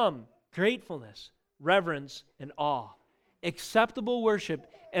 will come gratefulness, reverence, and awe, acceptable worship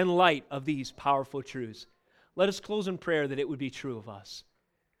in light of these powerful truths. Let us close in prayer that it would be true of us.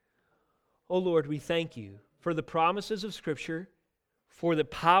 O Lord, we thank you for the promises of Scripture, for the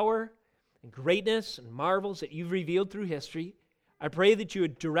power and greatness and marvels that you've revealed through history. I pray that you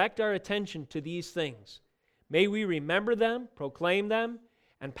would direct our attention to these things. May we remember them, proclaim them,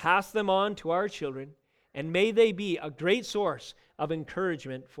 and pass them on to our children, and may they be a great source of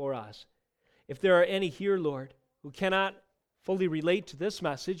encouragement for us. If there are any here, Lord, who cannot fully relate to this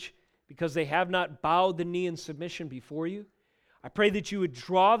message because they have not bowed the knee in submission before you, I pray that you would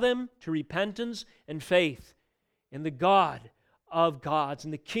draw them to repentance and faith in the God of gods,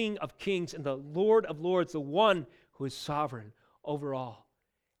 and the King of kings, and the Lord of lords, the one who is sovereign over all,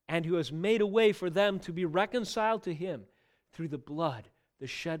 and who has made a way for them to be reconciled to him through the blood, the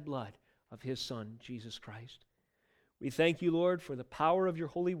shed blood of his Son, Jesus Christ. We thank you, Lord, for the power of your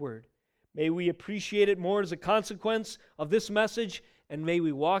holy word. May we appreciate it more as a consequence of this message, and may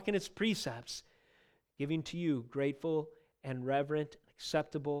we walk in its precepts, giving to you grateful and reverent,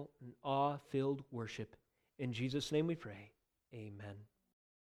 acceptable, and awe-filled worship. In Jesus' name we pray. Amen.